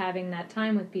love having that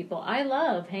time with people. I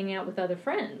love hanging out with other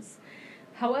friends.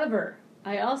 However,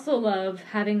 I also love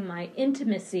having my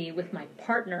intimacy with my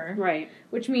partner. Right.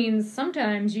 Which means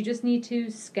sometimes you just need to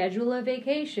schedule a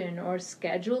vacation or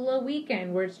schedule a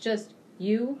weekend where it's just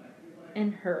you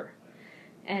and her.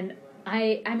 And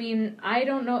I mean, I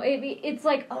don't know. It's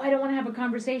like, oh, I don't want to have a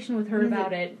conversation with her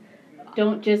about it.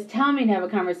 Don't just tell me to have a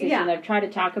conversation. Yeah. I've tried to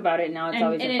talk about it, now it's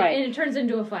always a fight. And it turns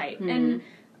into a fight. Mm-hmm. And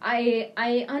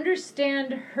I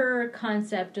understand her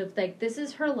concept of, like, this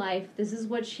is her life, this is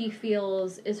what she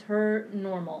feels is her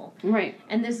normal. Right.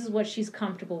 And this is what she's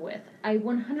comfortable with. I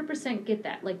 100% get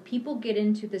that. Like, people get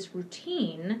into this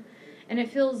routine, and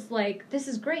it feels like, this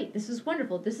is great, this is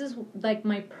wonderful, this is, like,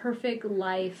 my perfect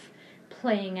life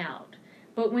playing out.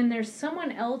 But when there's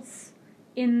someone else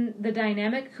in the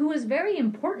dynamic who is very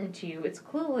important to you, it's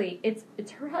clearly,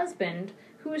 it's her husband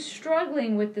who is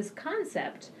struggling with this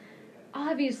concept.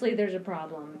 Obviously there's a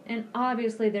problem, and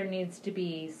obviously there needs to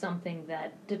be something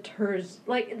that deters,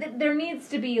 like, there needs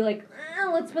to be, like,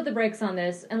 let's put the brakes on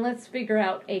this, and let's figure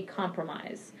out a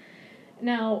compromise.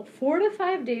 Now, 4 to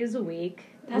 5 days a week,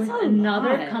 That's with a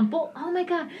another lot. couple, oh my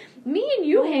god, me and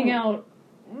you hang out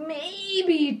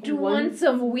maybe once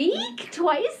a week,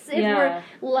 twice, if we're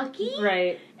lucky.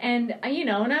 Right. And, and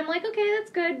I'm like, okay,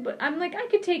 that's good, but I'm like, I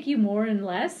could take you more and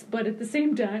less, but at the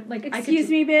same time, like, Excuse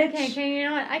me, bitch. Okay, you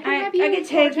know what, I can have you I could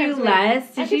take 4 you times a week.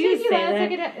 less. I Did could you take just you say less.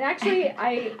 that? Actually,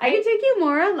 I could take you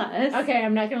more or less. Okay,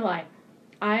 I'm not gonna lie.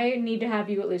 I need to have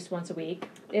you at least once a week,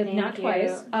 if Thank not you.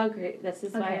 twice. Oh, great. That's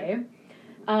just Okay.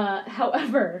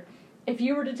 However, if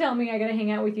you were to tell me I gotta hang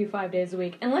out with you 5 days a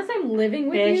week, unless I'm living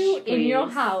with Bish, you in your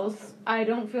please. house, I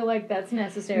don't feel like that's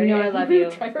necessary. You know I love you.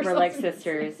 Drive We're ourselves like insane.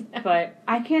 sisters. But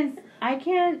I can't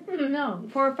No.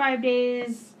 4 or 5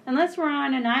 days, unless we're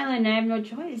on an island and I have no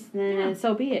choice, then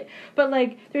so be it. But,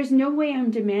 like, there's no way I'm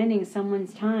demanding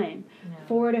someone's time. No.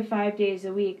 4 to 5 days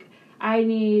a week. I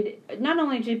need not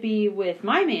only to be with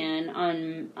my man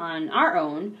on our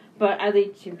own, but I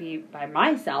need to be by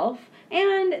myself.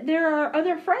 And there are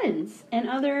other friends and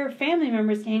other family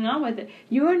members to hang out with.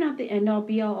 You are not the end-all,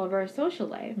 be-all of our social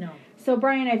life. No. So,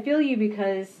 Brian, I feel you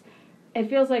because it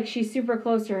feels like she's super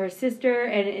close to her sister,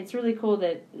 and it's really cool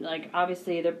that, like,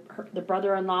 obviously the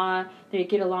brother-in-law, they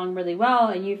get along really well,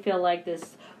 and you feel like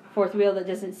this fourth wheel that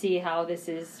doesn't see how this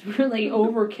is really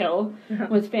overkill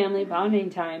with family bonding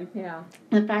time. Yeah.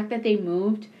 The fact that they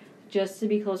moved just to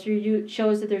be closer to you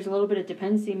shows that there's a little bit of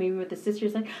dependency maybe with the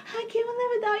sisters, like, I can't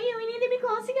live without you, we need to be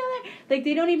close together. Like,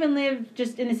 they don't even live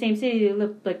just in the same city, they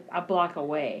live, like, a block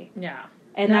away. Yeah.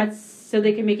 And that's so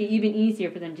they can make it even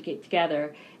easier for them to get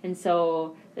together. And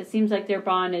so it seems like their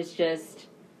bond is just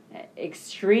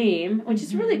extreme, which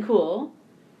is really cool.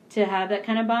 to have that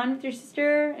kind of bond with your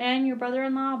sister and your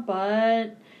brother-in-law,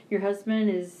 but your husband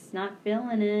is not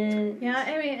feeling it. Yeah,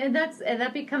 I mean, and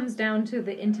that becomes down to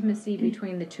the intimacy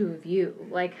between the two of you.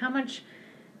 Like, how much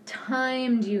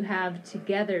time do you have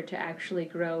together to actually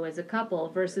grow as a couple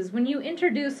versus when you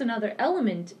introduce another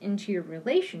element into your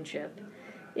relationship,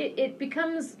 it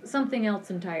becomes something else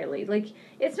entirely. Like,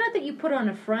 it's not that you put on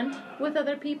a front with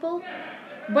other people,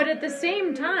 but at the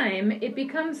same time, it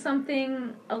becomes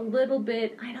something a little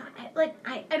bit, I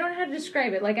don't know how to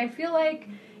describe it. Like, I feel like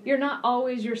you're not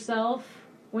always yourself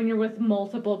when you're with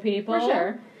multiple people. For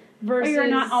sure. Versus, or you're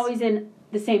not always in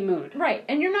the same mood. Right,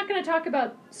 and you're not going to talk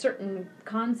about certain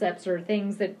concepts or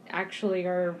things that actually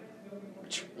are,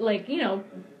 like, you know,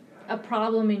 a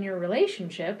problem in your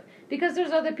relationship because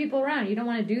there's other people around. You don't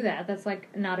want to do that. That's,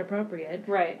 like, not appropriate.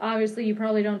 Right. Obviously, you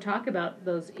probably don't talk about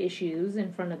those issues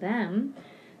in front of them,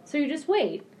 so you just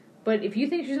wait. But if you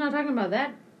think she's not talking about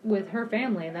that with her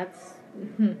family, that's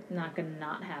not going to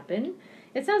not happen.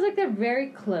 It sounds like they're very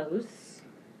close.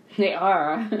 They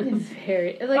are. It's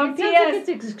very, like, Oh, it sounds like it's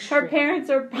extreme. Her parents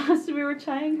are possibly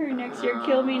retiring her next year.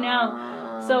 Kill me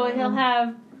now. So he'll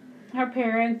have her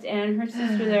parents and her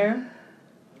sister there.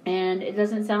 And it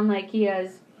doesn't sound like he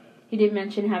didn't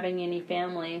mention having any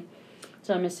family.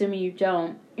 So I'm assuming you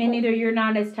don't. And either you're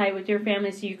not as tight with your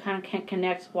family, so you kind of can't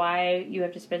connect why you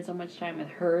have to spend so much time with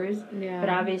hers. Yeah. But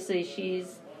obviously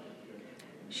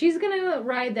she's gonna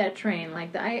ride that train.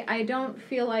 Like, I don't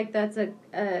feel like that's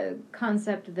a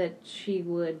concept that she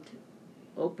would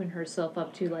open herself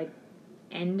up to, like,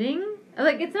 ending.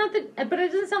 Like, it's not that, but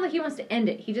it doesn't sound like he wants to end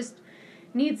it. He just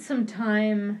needs some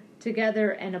time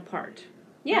together and apart.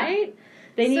 Yeah. Right?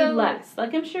 They need less.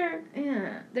 Like, I'm sure.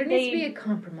 Yeah. There needs to be a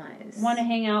compromise. Want to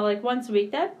hang out, like, once a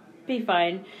week. That'd be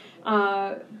fine.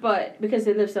 But because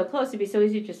they live so close, it'd be so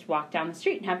easy to just walk down the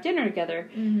street and have dinner together.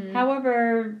 Mm-hmm.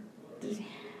 However,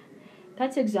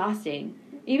 that's exhausting.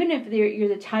 Even if you're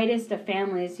the tightest of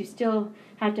families, you still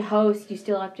have to host. You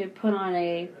still have to put on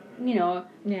a, you know,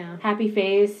 happy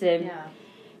face. And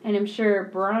I'm sure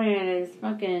Brian is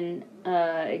fucking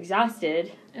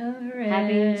exhausted. All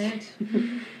right.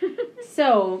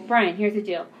 So, Brian, here's the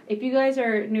deal. If you guys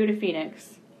are new to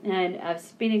Phoenix, and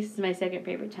Phoenix is my second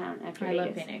favorite town after Vegas. I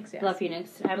love Phoenix, yes. Love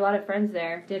Phoenix. I have a lot of friends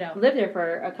there. Ditto. Lived there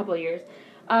for a couple of years.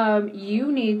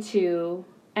 You need to,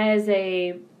 as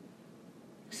a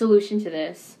solution to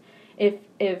this, if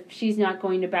she's not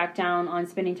going to back down on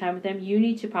spending time with them, you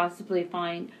need to possibly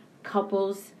find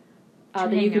couples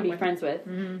that you can be friends with.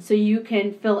 Mm-hmm. So you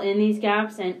can fill in these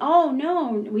gaps and, oh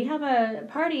no, we have a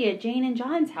party at Jane and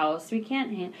John's house. We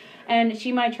can't hang. And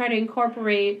she might try to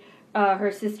incorporate her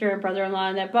sister and brother-in-law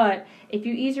in that. But if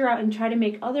you ease her out and try to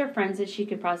make other friends that she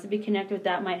could possibly connect with,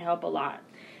 that might help a lot.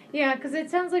 Yeah, because it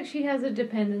sounds like she has a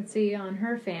dependency on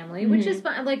her family, which is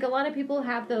fine. Like, a lot of people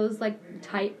have those, like,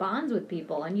 tight bonds with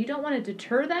people, and you don't want to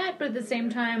deter that, but at the same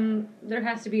time, there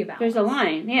has to be a balance. There's a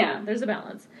line, yeah. There's a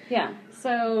balance. Yeah.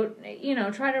 So, you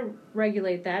know, try to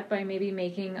regulate that by maybe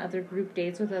making other group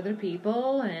dates with other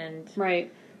people, and... Right.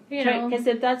 You know. Because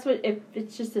if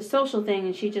it's just a social thing,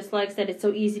 and she just likes that it's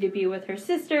so easy to be with her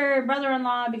sister and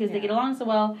brother-in-law because they get along so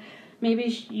well, maybe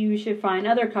you should find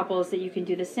other couples that you can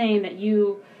do the same, that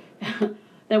you...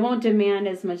 that won't demand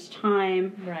as much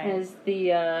time as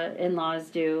the in-laws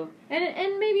do.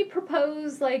 And maybe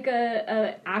propose, like,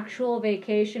 a actual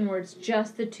vacation where it's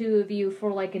just the two of you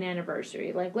for, like, an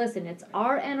anniversary. Like, listen, it's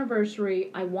our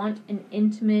anniversary. I want an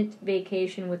intimate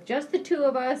vacation with just the two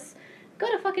of us.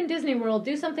 Go to fucking Disney World.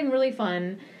 Do something really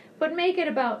fun. But make it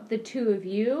about the two of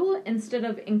you instead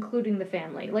of including the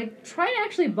family. Like, try to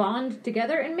actually bond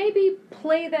together and maybe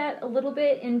play that a little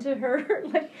bit into her.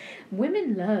 Like,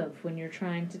 women love when you're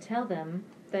trying to tell them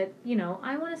that, you know,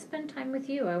 I want to spend time with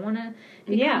you. I want to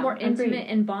become more intimate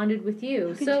and bonded with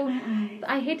you. So,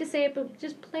 I hate to say it, but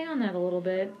just play on that a little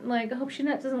bit. Like, I hope she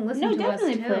doesn't listen to us, too.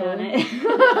 No, definitely play on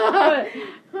it.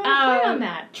 Play on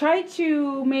that. Try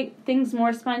to make things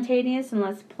more spontaneous and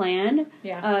less planned.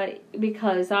 Yeah.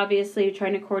 Because, obviously,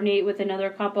 trying to coordinate with another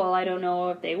couple, I don't know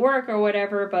if they work or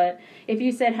whatever, but if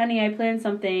you said, honey, I planned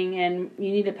something and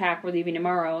you need to pack, we're leaving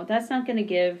tomorrow, that's not going to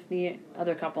give the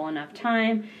other couple enough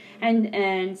time.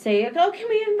 And say, oh, can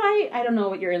we invite, I don't know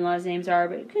what your in-laws' names are,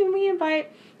 but can we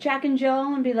invite Jack and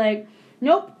Jill? And be like,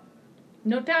 nope.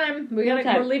 No time.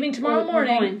 We're leaving tomorrow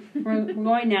morning. We're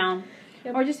going now.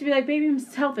 Yep. Or just to be like, baby, I'm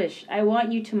selfish. I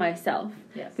want you to myself.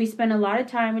 Yes. We spend a lot of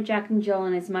time with Jack and Jill,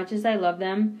 and as much as I love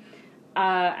them,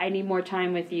 I need more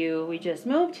time with you. We just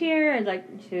moved here. I'd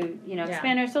like to,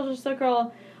 expand our social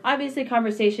circle. Obviously,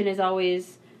 conversation is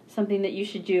always something that you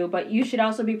should do, but you should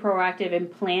also be proactive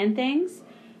and plan things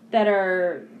that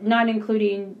are not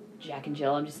including Jack and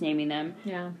Jill. I'm just naming them.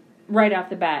 Yeah. Right off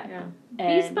the bat. Yeah.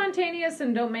 And be spontaneous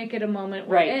and don't make it a moment.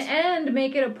 Right. And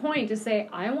make it a point to say,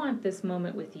 I want this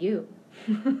moment with you.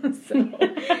 So,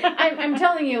 I'm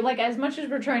telling you, like, as much as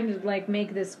we're trying to, like,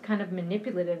 make this kind of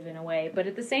manipulative in a way, but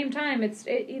at the same time, this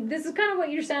is kind of what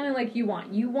you're sounding like you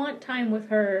want. You want time with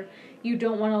her. You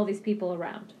don't want all these people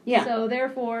around. Yeah. So,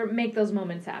 therefore, make those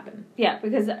moments happen. Yeah,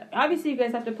 because obviously you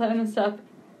guys have to plan this stuff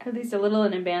at least a little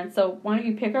in advance. So why don't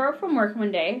you pick her up from work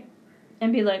one day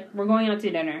and be like, we're going out to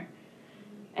dinner.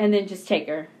 And then just take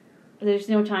her. There's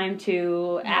no time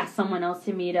to ask someone else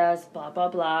to meet us, blah, blah,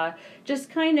 blah. Just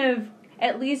kind of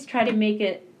at least try to make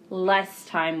it less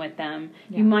time with them.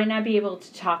 Yeah. You might not be able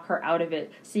to talk her out of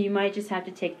it, so you might just have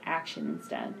to take action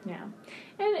instead. Yeah.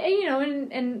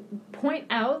 And point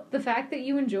out the fact that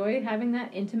you enjoy having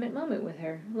that intimate moment with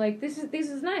her. Like, this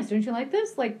is nice. Don't you like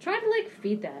this? Like, try to, like,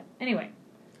 feed that. Anyway.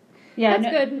 Yeah,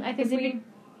 that's good. I think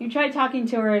you try talking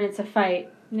to her and it's a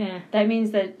fight. Yeah. That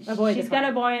means that she's got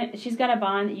a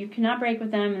bond that you cannot break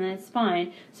with them, and that's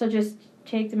fine. So just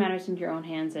take the matters into your own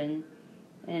hands and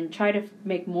try to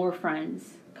make more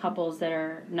friends, couples that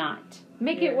are not.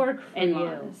 Make it work for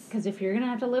you. Because if you're going to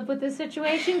have to live with this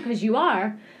situation, because you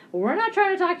are, we're not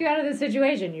trying to talk you out of this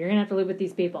situation. You're going to have to live with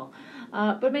these people.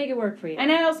 But make it work for you.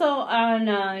 And I also,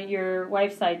 on your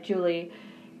wife's side, Julie,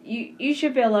 you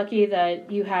should feel lucky that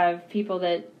you have people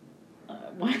that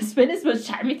want to spend as much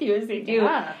time with you as they do.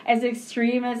 Yeah. As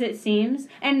extreme as it seems.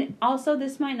 And also,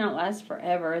 this might not last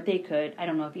forever. They could. I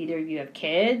don't know if either of you have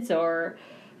kids or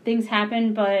things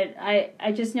happen, but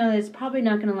I just know that it's probably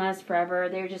not going to last forever.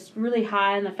 They're just really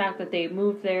high on the fact that they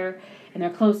moved there and they're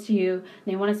close to you and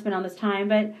they want to spend all this time,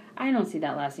 but I don't see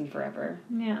that lasting forever.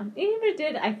 Yeah. Even if it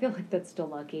did, I feel like that's still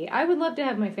lucky. I would love to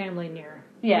have my family near.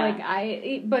 Yeah.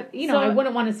 But I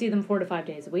wouldn't want to see them 4 to 5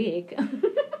 days a week.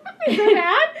 Is that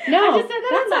bad? No, I just said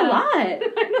that's a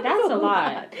lot. That's a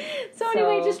lot. So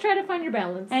anyway, just try to find your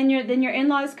balance. And then your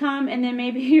in-laws come, and then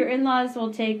maybe your in-laws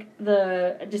will take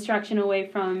the distraction away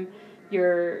from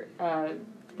your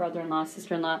brother-in-law,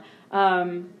 sister-in-law,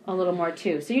 a little more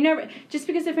too. So you never, just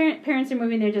because the parents are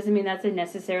moving there doesn't mean that's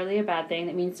necessarily a bad thing.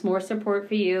 That means more support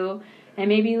for you, and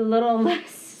maybe a little less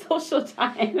social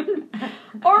time,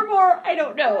 or more. I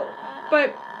don't know,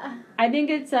 but I think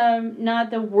it's not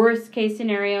the worst case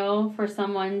scenario for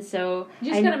someone. So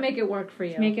you just gotta make it work for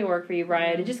you. Make it work for you,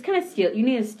 right? Mm-hmm. Just kind of you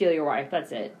need to steal your wife.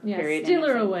 That's it. Yeah, period. Steal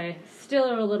her away. Steal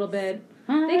her a little bit.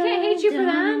 They can't hate you for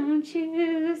that. Don't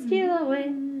you steal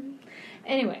away.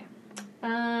 Anyway,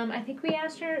 I think we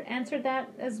answered that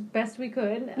as best we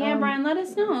could. Yeah, Brian, let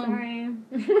us know. Sorry.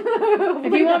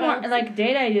 If you want more, like,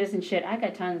 date ideas and shit, I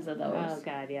got tons of those. Oh,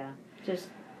 God, yeah. Just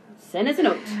send us a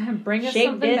note. Bring us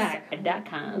something back.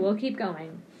 ShakeThis.com. We'll keep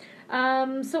going.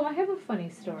 So I have a funny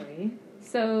story.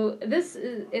 So this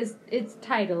is it's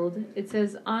titled, it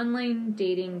says, Online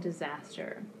Dating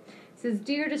Disaster. It says,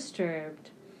 Dear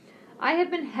Disturbed, I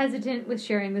have been hesitant with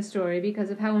sharing this story because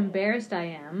of how embarrassed I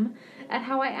am at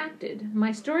how I acted.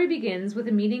 My story begins with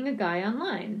meeting a guy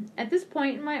online. At this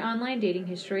point in my online dating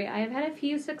history, I have had a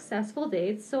few successful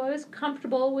dates, so I was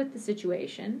comfortable with the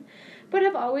situation, but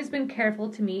have always been careful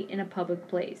to meet in a public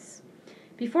place.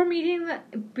 Before meeting,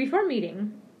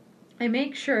 I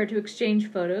make sure to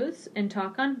exchange photos and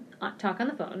talk on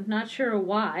the phone. Not sure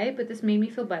why, but this made me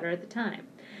feel better at the time.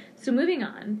 So moving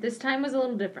on, this time was a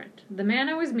little different. The man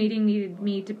I was meeting needed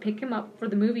me to pick him up for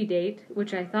the movie date,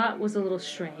 which I thought was a little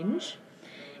strange,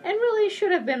 and really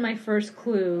should have been my first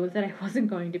clue that I wasn't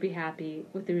going to be happy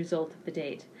with the result of the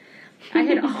date. I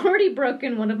had already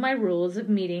broken one of my rules of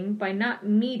meeting by not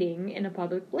meeting in a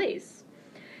public place.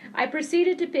 I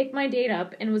proceeded to pick my date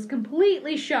up and was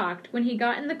completely shocked when he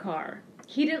got in the car.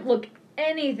 He didn't look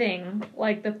anything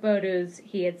like the photos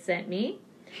he had sent me.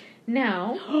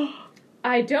 Now,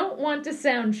 I don't want to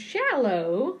sound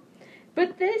shallow,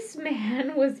 but this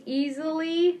man was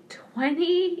easily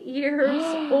 20 years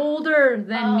older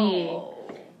than me.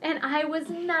 And I was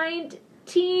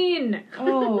 19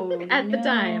 at the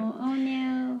time. Oh,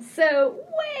 no. So,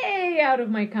 way out of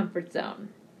my comfort zone.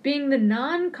 Being the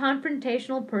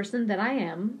non-confrontational person that I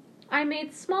am, I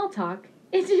made small talk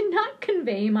and did not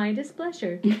convey my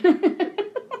displeasure.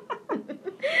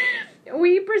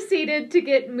 We proceeded to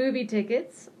get movie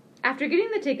tickets. After getting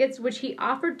the tickets, which he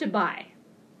offered to buy,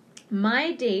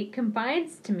 my date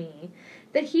confides to me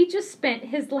that he just spent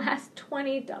his last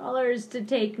 $20 to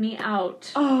take me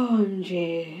out.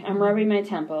 OMG. I'm rubbing my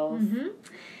temples. Mm-hmm.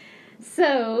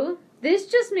 So, this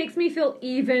just makes me feel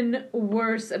even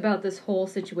worse about this whole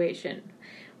situation.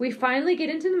 We finally get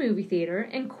into the movie theater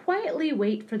and quietly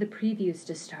wait for the previews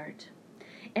to start.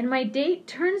 And my date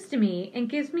turns to me and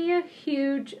gives me a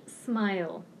huge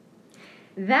smile.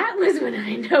 That was when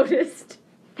I noticed.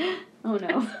 Oh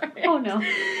no. Sorry. Oh no.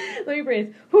 Let me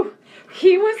breathe. Whew.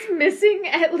 He was missing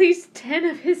at least 10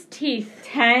 of his teeth.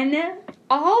 10?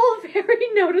 All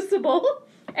very noticeable.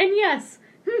 And yes,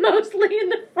 mostly in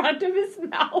the front of his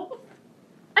mouth.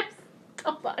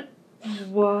 Hold on.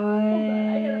 What? Hold on,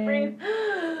 I gotta breathe.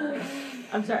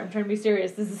 I'm sorry, I'm trying to be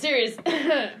serious. This is serious.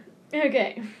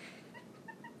 Okay.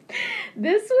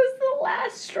 This was the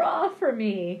last straw for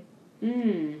me.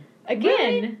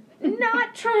 Again,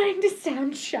 not trying to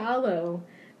sound shallow,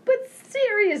 but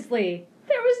seriously,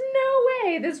 there was no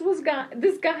way this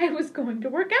guy was going to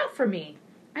work out for me.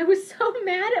 I was so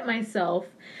mad at myself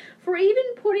for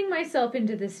even putting myself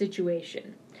into this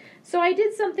situation. So I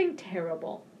did something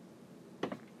terrible.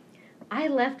 I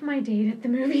left my date at the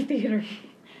movie theater.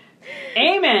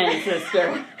 Amen,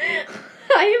 sister.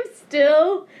 I am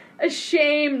still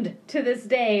ashamed to this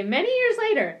day, many years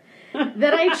later,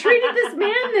 that I treated this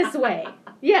man this way.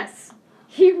 Yes,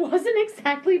 he wasn't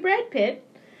exactly Brad Pitt.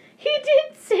 He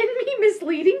did send me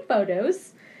misleading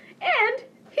photos, and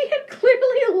he had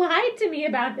clearly lied to me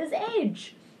about his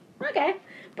age. Okay,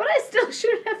 but I still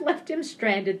should have left him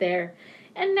stranded there,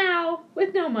 and now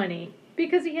with no money,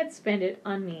 because he had spent it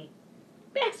on me.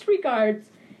 Best regards,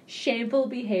 shameful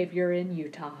behavior in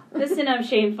Utah. Listen, I'm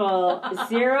shameful.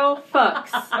 0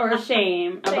 fucks or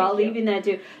shame about leaving that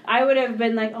dude. I would have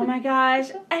been like, oh my gosh,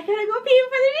 I gotta go pee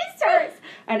for the restarts.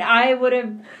 And I would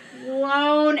have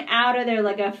flown out of there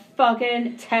like a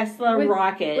fucking Tesla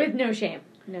rocket. With no shame.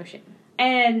 No shame.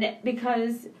 And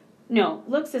because, no,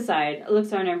 looks aside,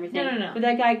 looks on everything. No. But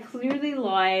that guy clearly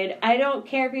lied. I don't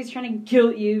care if he's trying to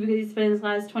guilt you because he spent his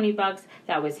last $20.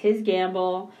 That was his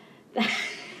gamble.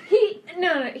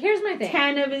 No, here's my thing.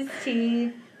 10 of his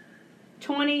teeth,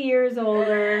 20 years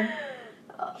older.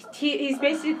 He's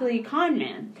basically con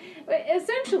man.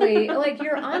 Essentially, like,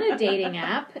 you're on a dating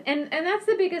app, and that's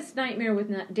the biggest nightmare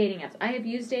with dating apps. I have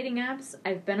used dating apps.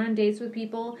 I've been on dates with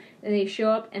people, and they show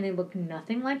up, and they look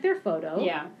nothing like their photo.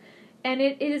 Yeah. And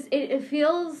it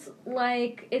feels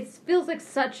like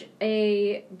such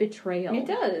a betrayal. It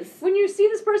does. When you see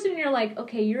this person and you're like,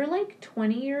 okay, you're like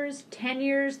 20 years, 10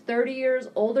 years, 30 years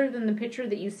older than the picture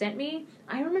that you sent me.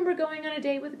 I remember going on a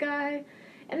date with a guy,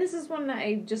 and this is when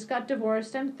I just got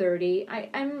divorced. I'm 30.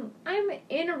 I'm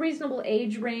in a reasonable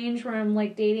age range where I'm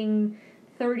like dating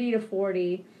 30 to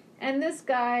 40, and this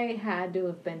guy had to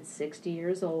have been 60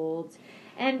 years old.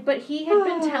 But he had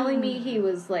been telling me he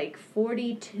was like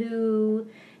 42,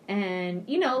 and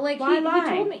he told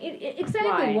me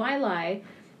exactly why lie,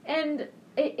 and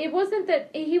it wasn't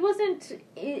that he wasn't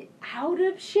out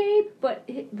of shape, but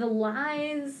the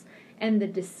lies and the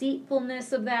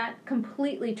deceitfulness of that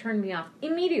completely turned me off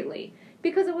immediately,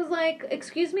 because it was like,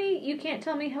 excuse me, you can't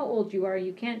tell me how old you are,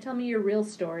 you can't tell me your real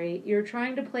story, you're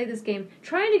trying to play this game,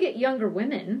 trying to get younger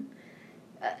women.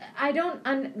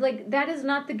 That is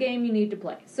not the game you need to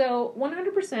play. So,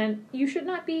 100%, you should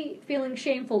not be feeling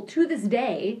shameful to this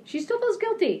day. She still feels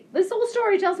guilty. This whole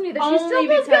story tells me that she still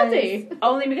feels guilty.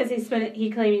 Only because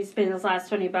he claimed he spent his last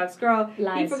 $20. Girl,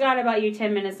 Lies. He forgot about you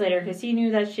 10 minutes later because he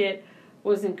knew that shit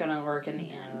wasn't gonna work in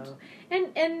the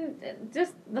end. And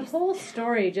just the whole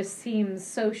story just seems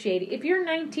so shady. If you're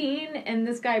 19 and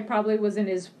this guy probably was in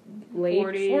his late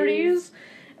 40s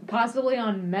possibly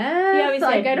on meth. He always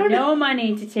had no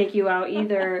money to take you out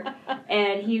either,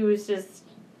 and he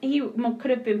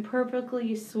could have been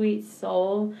perfectly sweet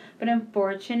soul, but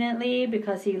unfortunately,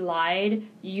 because he lied,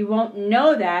 you won't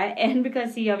know that, and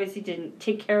because he obviously didn't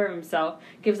take care of himself,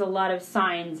 gives a lot of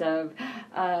signs of,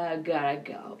 gotta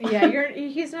go. Yeah,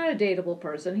 he's not a dateable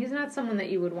person. He's not someone that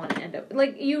you would want to end up,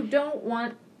 like, you don't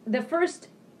want, the first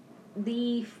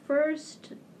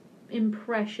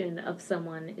impression of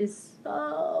someone is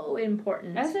so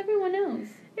important. As everyone knows.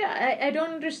 Yeah, I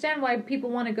don't understand why people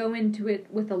want to go into it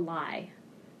with a lie.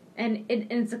 And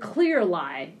it's a clear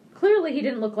lie. Clearly he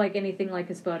didn't look like anything like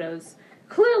his photos.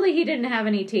 Clearly he didn't have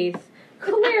any teeth.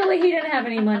 Clearly he didn't have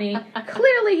any money.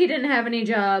 Clearly he didn't have any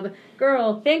job.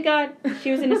 Girl. Thank God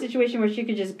she was in a situation where she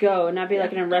could just go and not be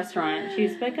like in a restaurant. She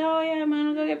was like, oh yeah, I'm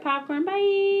gonna go get popcorn.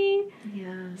 Bye.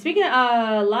 Yeah. Speaking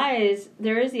of lies,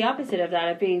 there is the opposite of that,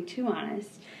 of being too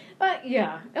honest.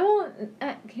 Yeah. Well,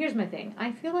 here's my thing.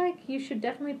 I feel like you should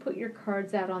definitely put your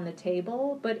cards out on the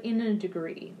table, but in a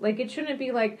degree. Like, it shouldn't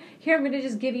be like, here, I'm going to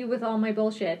just give you with all my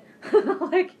bullshit.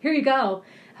 Like, here you go.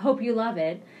 Hope you love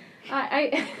it.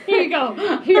 Here you go.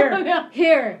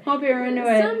 Here. Hope you're into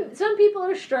it. Some people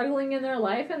are struggling in their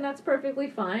life, and that's perfectly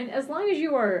fine. As long as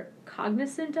you are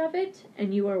cognizant of it,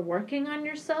 and you are working on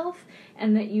yourself,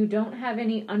 and that you don't have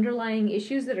any underlying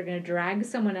issues that are going to drag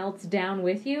someone else down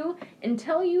with you,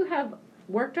 until you have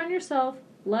worked on yourself,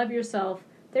 love yourself,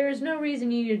 there is no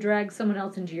reason you need to drag someone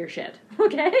else into your shit.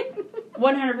 Okay?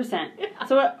 100%. Yeah.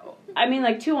 So, I mean,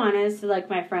 like, too honest, like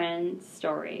my friend's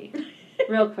story.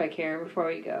 Real quick here before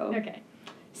we go. Okay.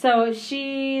 So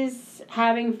she's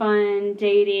having fun,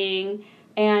 dating,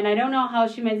 and I don't know how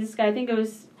she met this guy. I think it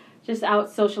was just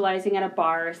out socializing at a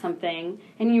bar or something,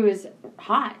 and he was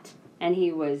hot, and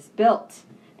he was built,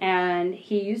 and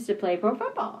he used to play pro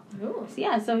football. Ooh. So,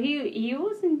 yeah, so he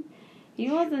wasn't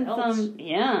some,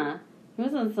 yeah, he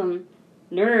wasn't some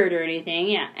nerd or anything,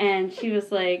 yeah. And she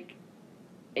was like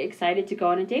excited to go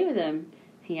on a date with him.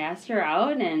 He asked her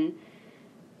out, and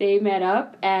they met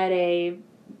up at a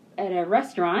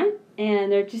restaurant,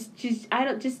 and they're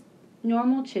just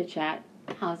normal chit chat.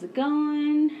 How's it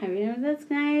going? How you doing? That's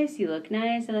nice. You look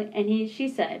nice. She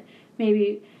said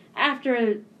maybe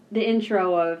after the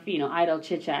intro of idle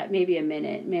chit chat, maybe a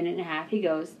minute and a half. He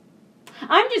goes,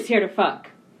 "I'm just here to fuck."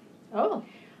 Oh.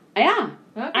 Yeah.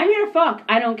 Okay. I'm here to fuck.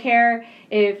 I don't care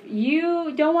if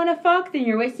you don't want to fuck, then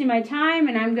you're wasting my time,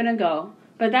 and I'm gonna go.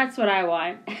 But that's what I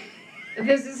want.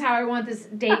 This is how I want this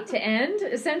date to end,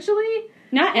 essentially?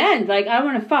 Not end. Like, I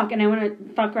want to fuck, and I want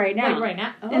to fuck right now. Like, right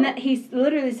now? Oh. And that he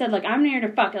literally said, like, I'm here to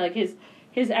fuck. Like, his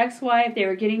ex-wife, they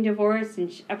were getting divorced,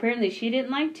 and apparently she didn't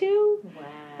like to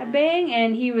bang,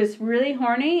 and he was really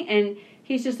horny, and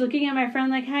he's just looking at my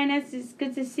friend like, "Hi, Ness, it's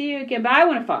good to see you again, but I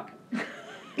want to fuck."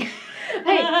 Hey,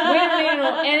 we don't need to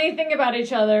know anything about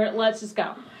each other. Let's just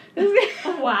go.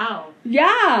 Wow.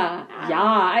 Yeah.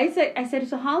 I said,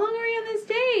 so how long were you on this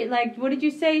date? Like, what did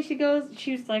you say? She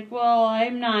was like, well,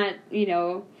 I'm not,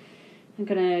 I'm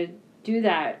gonna do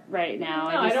that right now.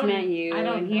 No, I just met you.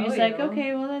 And he was like,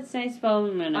 okay, well, that's nice. Well,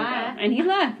 I'm gonna go. And he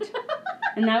left.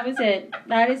 And that was it.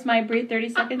 That is my brief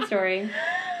 30-second story.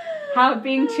 How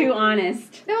being too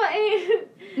honest. No,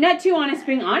 Not too honest,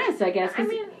 being honest, I guess. I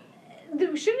mean,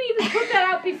 shouldn't he even put that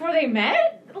out before they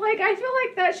met? Like, I feel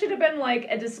like that should have been, like,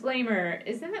 a disclaimer.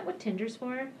 Isn't that what Tinder's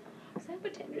for? Is that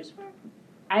what Tinder's for?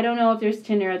 I don't know if there's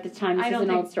Tinder at the time. This is an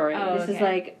old story. Oh, this is,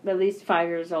 like, at least 5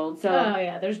 years old. So oh,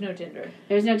 yeah, there's no Tinder.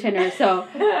 There's no Tinder. So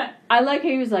I like how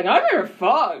he was like, I'm here to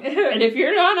fuck. And if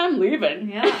you're not, I'm leaving.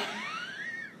 Yeah.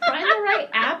 Find the right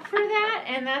app for that,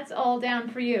 and that's all down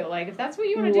for you. Like, if that's what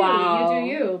you want to do, you do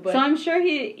you. But so I'm sure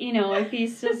he, if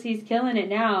he's killing it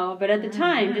now. But at the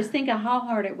time, just think of how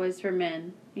hard it was for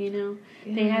men. Yeah.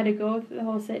 They had to go through the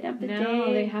whole setting up the now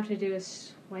day. They have to do a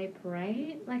swipe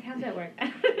right. Like, how's that work?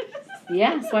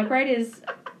 Yeah, swipe right is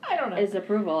I don't know. Is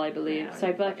approval, I believe.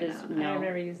 Swipe left is no. I've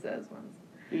never used those ones.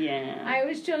 Yeah. I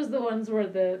always chose the ones where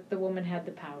the woman had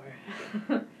the power.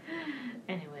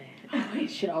 Anyway. I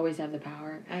should always have the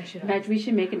power. I should. In fact, we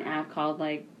should make an app called,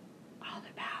 like, All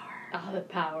the Power. All the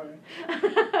power.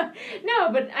 No,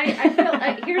 but I feel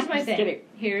like, here's my thing. Kidding.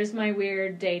 Here's my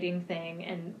weird dating thing,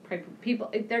 and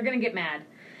people, they're going to get mad.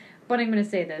 But I'm going to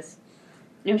say this.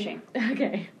 No shame.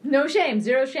 Okay. No shame.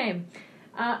 Zero shame.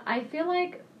 I feel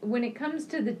like when it comes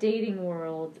to the dating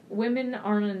world, women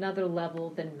are on another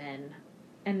level than men.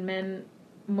 And men,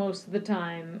 most of the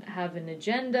time, have an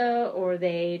agenda, or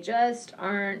they just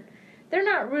aren't. They're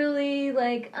not really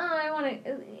like, oh, I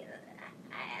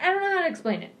don't know how to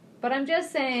explain it. But I'm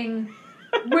just saying,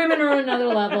 women are on another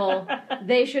level.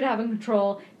 They should have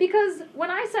control. Because when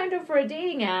I signed up for a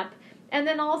dating app, and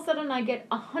then all of a sudden I get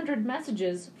 100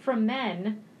 messages from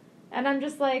men, and I'm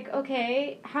just like,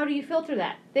 okay, how do you filter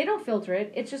that? They don't filter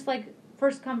it. It's just like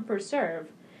first come, first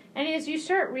serve. And as you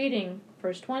start reading,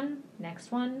 first one, next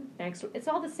one, it's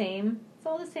all the same. It's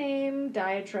all the same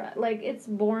diatribe. Like, it's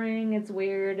boring, it's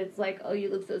weird, it's like, oh, you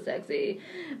look so sexy,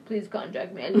 please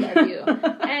contact me, I love you.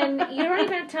 And you don't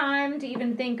even have time to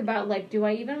even think about, like, do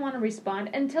I even want to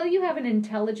respond? Until you have an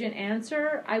intelligent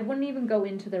answer, I wouldn't even go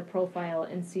into their profile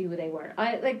and see who they were.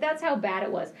 That's how bad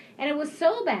it was. And it was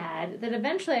so bad that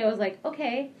eventually I was like,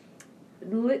 okay,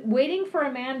 waiting for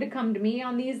a man to come to me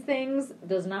on these things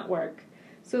does not work.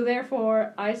 So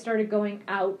therefore, I started going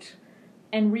out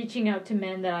and reaching out to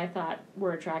men that I thought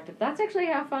were attractive. That's actually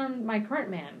how I found my current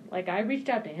man. Like, I reached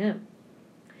out to him.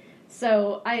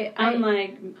 So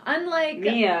unlike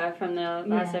Mia from the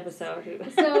last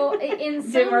episode. So in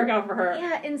some, didn't work out for her.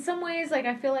 Yeah, in some ways, like,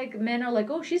 I feel like men are like,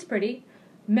 oh, she's pretty.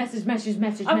 Message.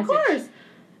 Of course.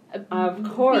 Of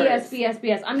course.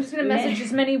 BS. I'm just going to message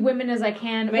as many women as I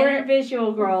can. Men are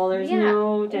visual, girl. There's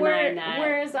no denying that.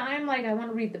 Whereas I'm like, I want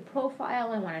to read the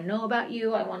profile. I want to know about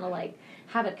you. I want to, like,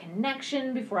 have a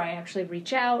connection before I actually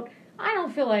reach out. I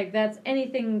don't feel like that's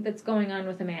anything that's going on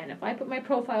with a man. If I put my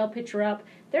profile picture up,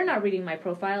 they're not reading my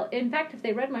profile. In fact, if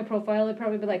they read my profile, they'd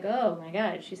probably be like, oh my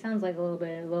god, she sounds like a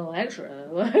little extra.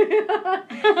 So,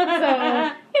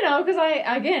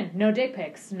 because no dick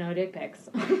pics.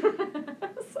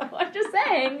 So, So I'm just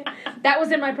saying that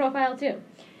was in my profile too.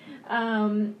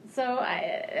 So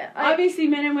I obviously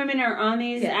men and women are on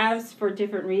these Yes. apps for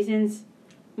different reasons.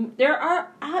 There are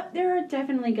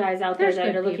definitely guys out there There's that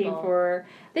good are looking people. for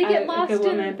they get a lost good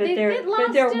woman, in but they they're get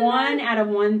lost in one that. out of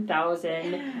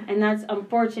 1,000, and that's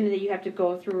unfortunate that you have to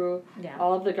go through Yeah.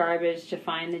 all of the garbage to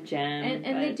find the gem. And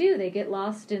they do. They get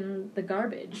lost in the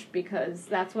garbage because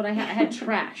that's what I had. I had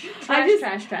trash. I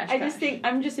just Trash. think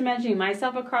I'm just imagining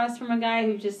myself across from a guy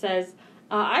who just says,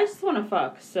 "I just want to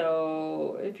fuck."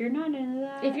 So if you're not into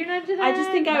that, I just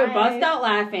think I would bye. bust out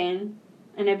laughing,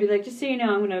 and I'd be like, "Just so you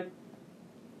know, I'm gonna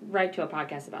write to a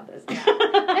podcast about this."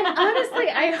 And honestly,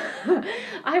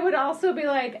 I would also be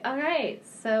like, all right,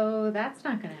 so that's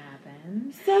not going to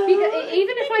happen. So Because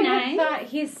even if I nice. had thought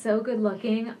he's so good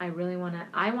looking, I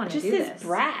want to just do this this.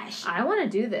 brash I want to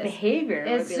do this. behavior.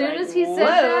 As would be soon like, as he said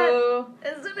 "Whoa."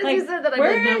 As soon as Like, he said that, I'd be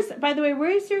like, no. by the way,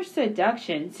 where's your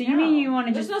seduction? So you No, mean you want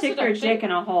to there's just no stick your seduction. dick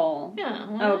in a hole? Yeah.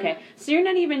 Oh, okay. So you're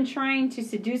not even trying to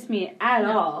seduce me at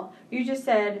No. all. You just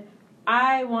said,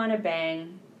 I want to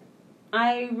bang.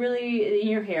 I really, in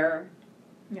your hair.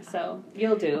 Yeah. So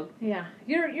you'll do. Yeah,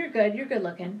 you're good. You're good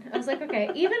looking. I was like, okay.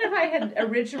 Even if I had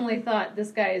originally thought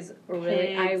this guy's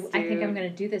really, I Thanks, think I'm dude. gonna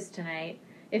do this tonight.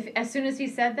 If as soon as he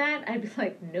said that, I'd be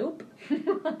like, nope,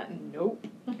 nope.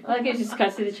 Like it just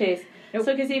cuts to the chase. Nope.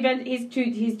 So because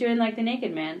he's doing like the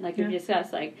naked man, like we Yeah.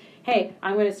 discussed. Like, hey,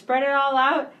 I'm going to spread it all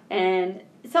out, and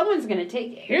someone's going to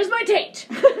take it. Here's my taint.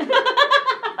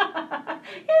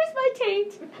 Here's my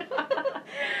taint.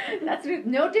 That's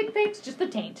no dick pics, just the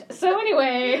taint. So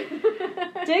anyway,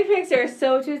 Dick pics are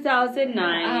so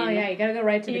 2009. Oh yeah, you gotta go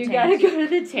right to the You taint. gotta go to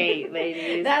the taint,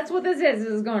 ladies. That's what this is.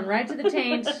 This is going right to the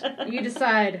taint. You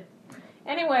decide.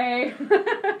 Anyway,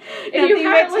 if you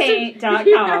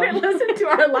haven't listened to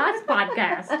our last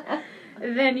podcast,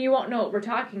 then you won't know what we're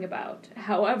talking about.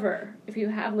 However, if you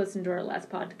have listened to our last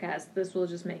podcast, this will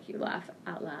just make you laugh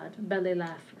out loud. Belly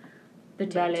laugh. The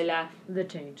taint. Belly laugh. The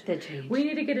taint. The taint. We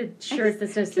need to get a shirt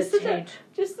that says the taint.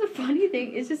 Just the funny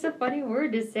thing, it's just a funny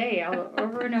word to say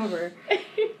over and over.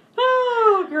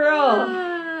 Oh, girl.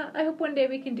 I hope one day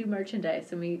we can do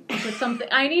merchandise and we put something.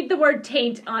 I need the word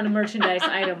taint on a merchandise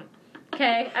item.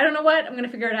 Okay? I don't know what. I'm going to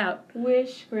figure it out.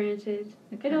 Wish granted.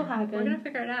 Okay. It'll happen. We're going to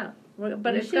figure it out. But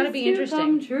it's Wishes got to be do interesting.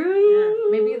 Come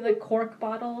true. Yeah. Maybe the cork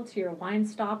bottle to your wine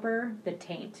stopper, the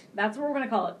taint. That's what we're going to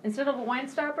call it. Instead of a wine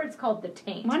stopper, it's called the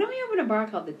taint. Why don't we open a bar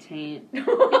called The Taint? You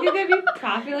think that'd be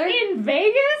popular? In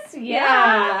Vegas?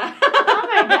 Yeah. Oh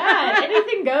my god.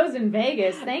 Anything goes in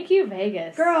Vegas. Thank you,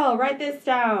 Vegas. Girl, write this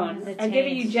down. The I'm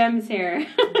giving you taint. gems here.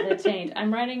 The taint. I'm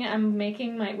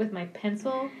making with my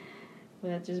pencil.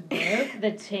 With just both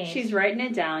the taint. She's writing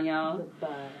it down, y'all.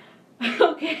 Goodbye.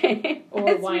 Okay.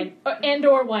 Or wine.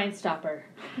 Or wine stopper.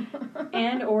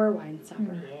 And or wine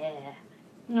stopper. Yeah.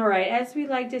 All right, as we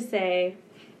like to say,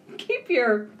 keep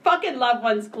your fucking loved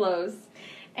ones close.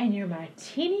 And your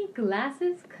martini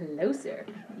glasses closer.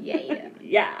 Yeah.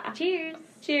 Yeah. Cheers.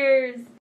 Cheers.